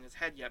registered that in his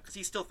head yet, because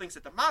he still thinks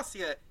that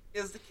Demacia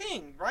is the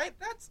king, right?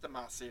 That's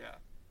Demacia.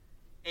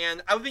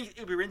 And I would think it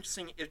would be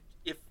interesting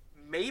if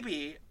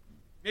maybe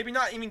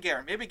not even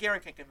Garen. Maybe Garen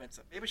can convince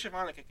him. Maybe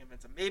Shyvana can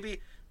convince him. Maybe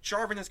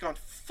Jarvan has gone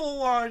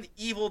full-on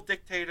evil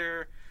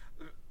dictator,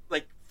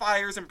 like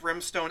fires and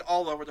brimstone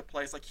all over the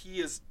place. Like, he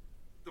is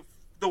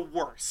the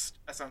worst,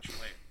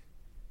 essentially.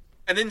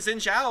 And then Jin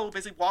Zhao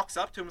basically walks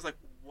up to him and is like,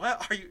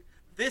 what are you...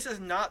 This is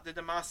not the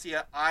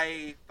Demacia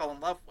I fell in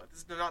love with. This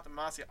is not the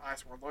Demacia I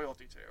swore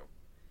loyalty to.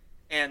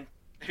 And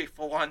maybe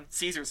full-on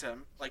Caesars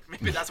him. Like,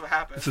 maybe that's what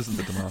happens. This isn't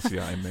the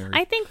Demacia I married.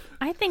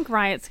 I think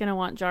Riot's gonna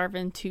want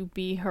Jarvan to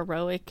be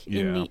heroic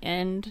in the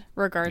end,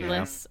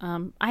 regardless.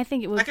 I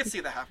think I could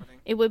see that happening.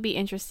 It would be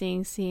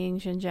interesting seeing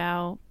Jin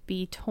Zhao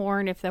be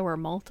torn if there were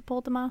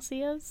multiple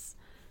Demacias.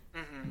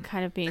 Mm-hmm.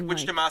 Kind of being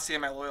which like, Demacia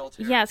am I loyal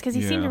to? Yes, because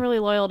he seemed Yeah. really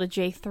loyal to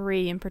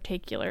J3 in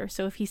particular.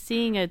 So if he's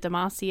seeing a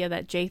Demacia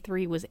that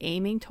J3 was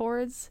aiming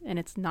towards, and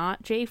it's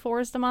not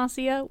J4's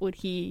Demacia, would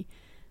he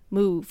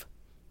move?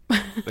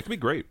 That could be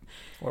great.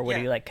 Or would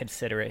Yeah. he like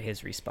consider it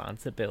his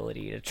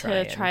responsibility to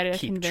try to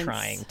keep convince-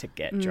 trying to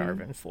get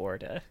Jarvan IV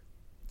to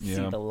see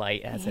Yeah. the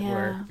light, as it Yeah.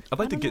 were? I'd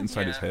like to get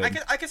inside his head.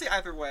 I could see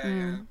either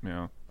way.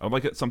 Yeah, I'd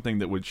like it something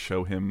that would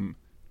show him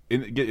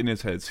get in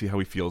his head, see how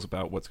he feels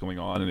about what's going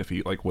on, and if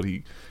he like what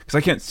he. Because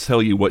I can't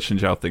tell you what Xin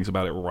Zhao thinks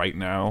about it right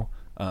now,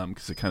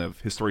 because it kind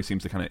of his story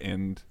seems to kind of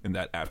end in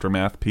that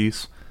aftermath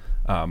piece,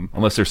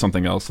 unless there's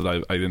something else that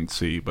I didn't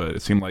see. But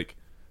it seemed like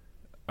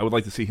I would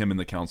like to see him in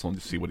the council and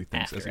just see what he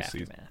thinks as he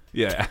sees.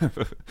 Yeah,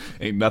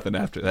 ain't nothing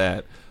after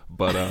that.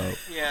 But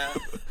Yeah.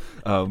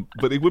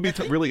 but it would be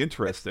really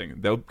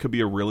interesting. That could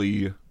be a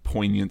really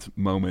poignant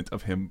moment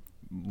of him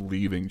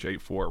leaving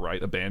J4,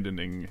 right?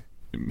 Abandoning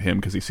him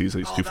because he sees that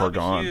he's too far that'd be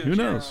gone. huge, Who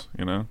knows?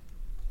 You know?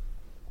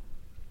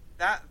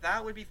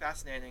 That would be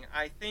fascinating.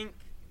 I think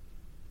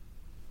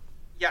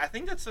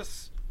that's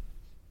just...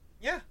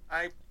 Yeah,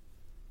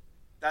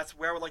 that's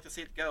where I would like to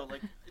see it go.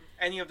 Like, in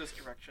any of those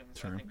directions,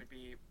 Sure. I think would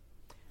be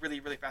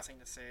really, really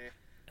fascinating to see.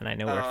 And I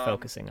know we're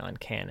focusing on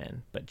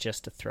canon, but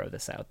just to throw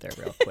this out there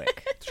real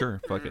quick, Sure,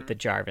 fuck it. the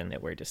Jarvan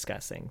that we're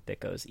discussing that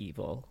goes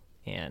evil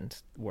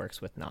and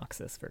works with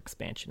Noxus for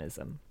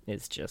expansionism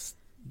is just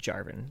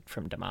Jarvan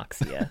from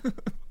Demacia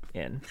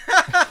in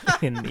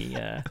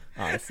the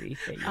Odyssey.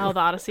 Oh, the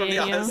Odyssey From the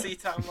AU. Odyssey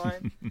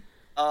timeline.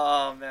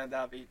 Oh man,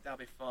 that'd be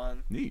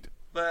fun. Neat.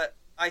 But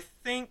I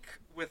think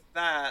with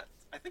that,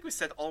 I think we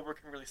said all we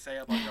can really say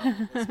about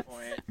Jarvan at this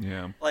point.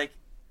 Yeah. Like,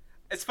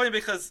 it's funny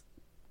because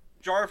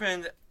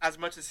Jarvan, as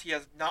much as he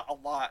has not a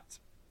lot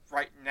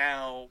right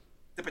now,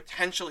 the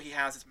potential he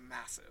has is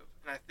massive.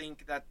 And I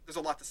think that there's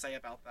a lot to say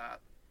about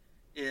that.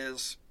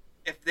 Is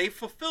if they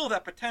fulfill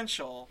that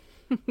potential,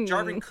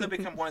 Jarvan could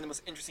become one of the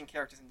most interesting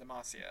characters in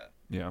Demacia.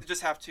 Yeah. They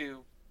just have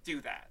to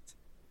do that.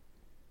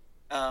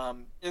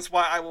 And it's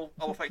why I will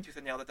fight tooth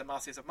and nail that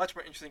Demacia is a much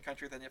more interesting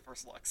country than it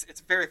first looks.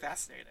 It's very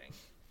fascinating.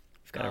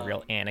 We've got a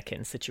real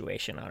Anakin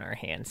situation on our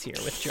hands here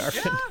with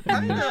Jarvan.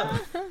 Kind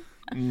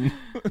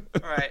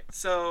of. All right,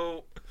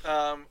 so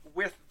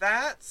with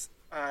that,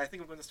 I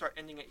think I'm going to start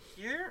ending it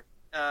here.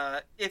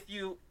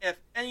 If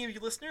any of you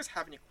listeners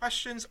have any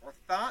questions or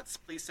thoughts,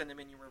 please send them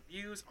in your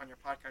reviews on your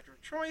podcaster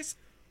of choice,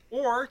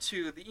 or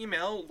to the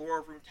email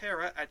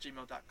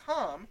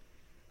loreofruneterra@gmail.com.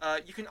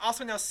 You can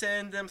also now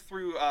send them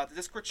through the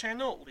Discord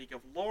channel, League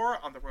of Lore,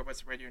 on the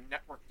Robots Radio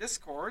Network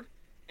Discord,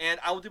 and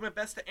I will do my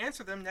best to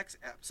answer them next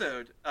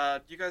episode.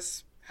 Do you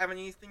guys have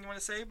anything you want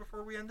to say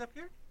before we end up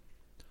here?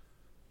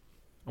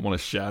 I want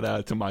to shout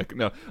out to Mike.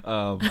 No,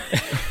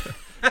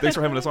 thanks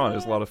for having us on. It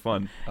was a lot of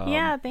fun.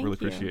 Yeah, thank really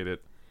you. Appreciate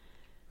it.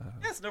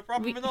 Yes, no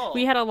problem at all.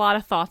 We had a lot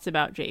of thoughts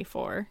about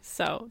J4,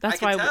 so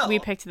that's why we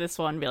picked this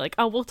one and be like,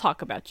 oh, we'll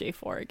talk about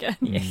J4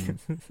 again.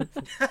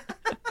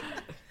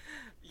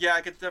 Yeah,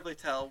 I could definitely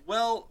tell.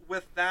 Well,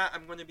 with that,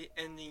 I'm going to be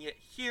ending it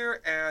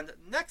here, and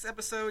next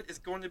episode is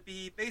going to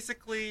be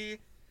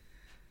basically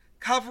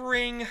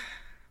covering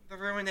the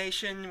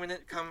Ruination when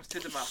it comes to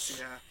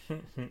Demacia.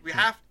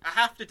 I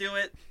have to do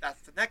it. That's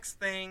the next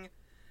thing,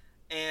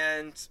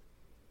 and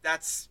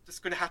that's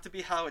just going to have to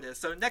be how it is.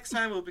 So next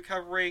time we'll be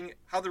covering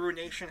how the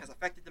Ruination has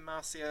affected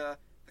Demacia,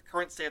 the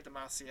current state of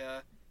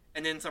Demacia,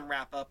 and then some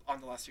wrap-up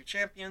on the last two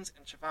champions,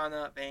 and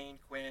Shyvana, Bane,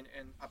 Quinn,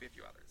 and probably a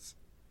few others.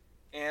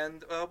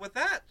 And with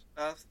that,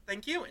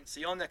 thank you, and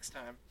see you all next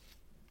time.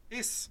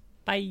 Peace.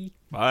 Bye.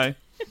 Bye.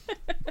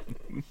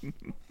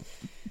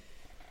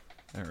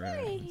 All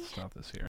right, let's stop this here.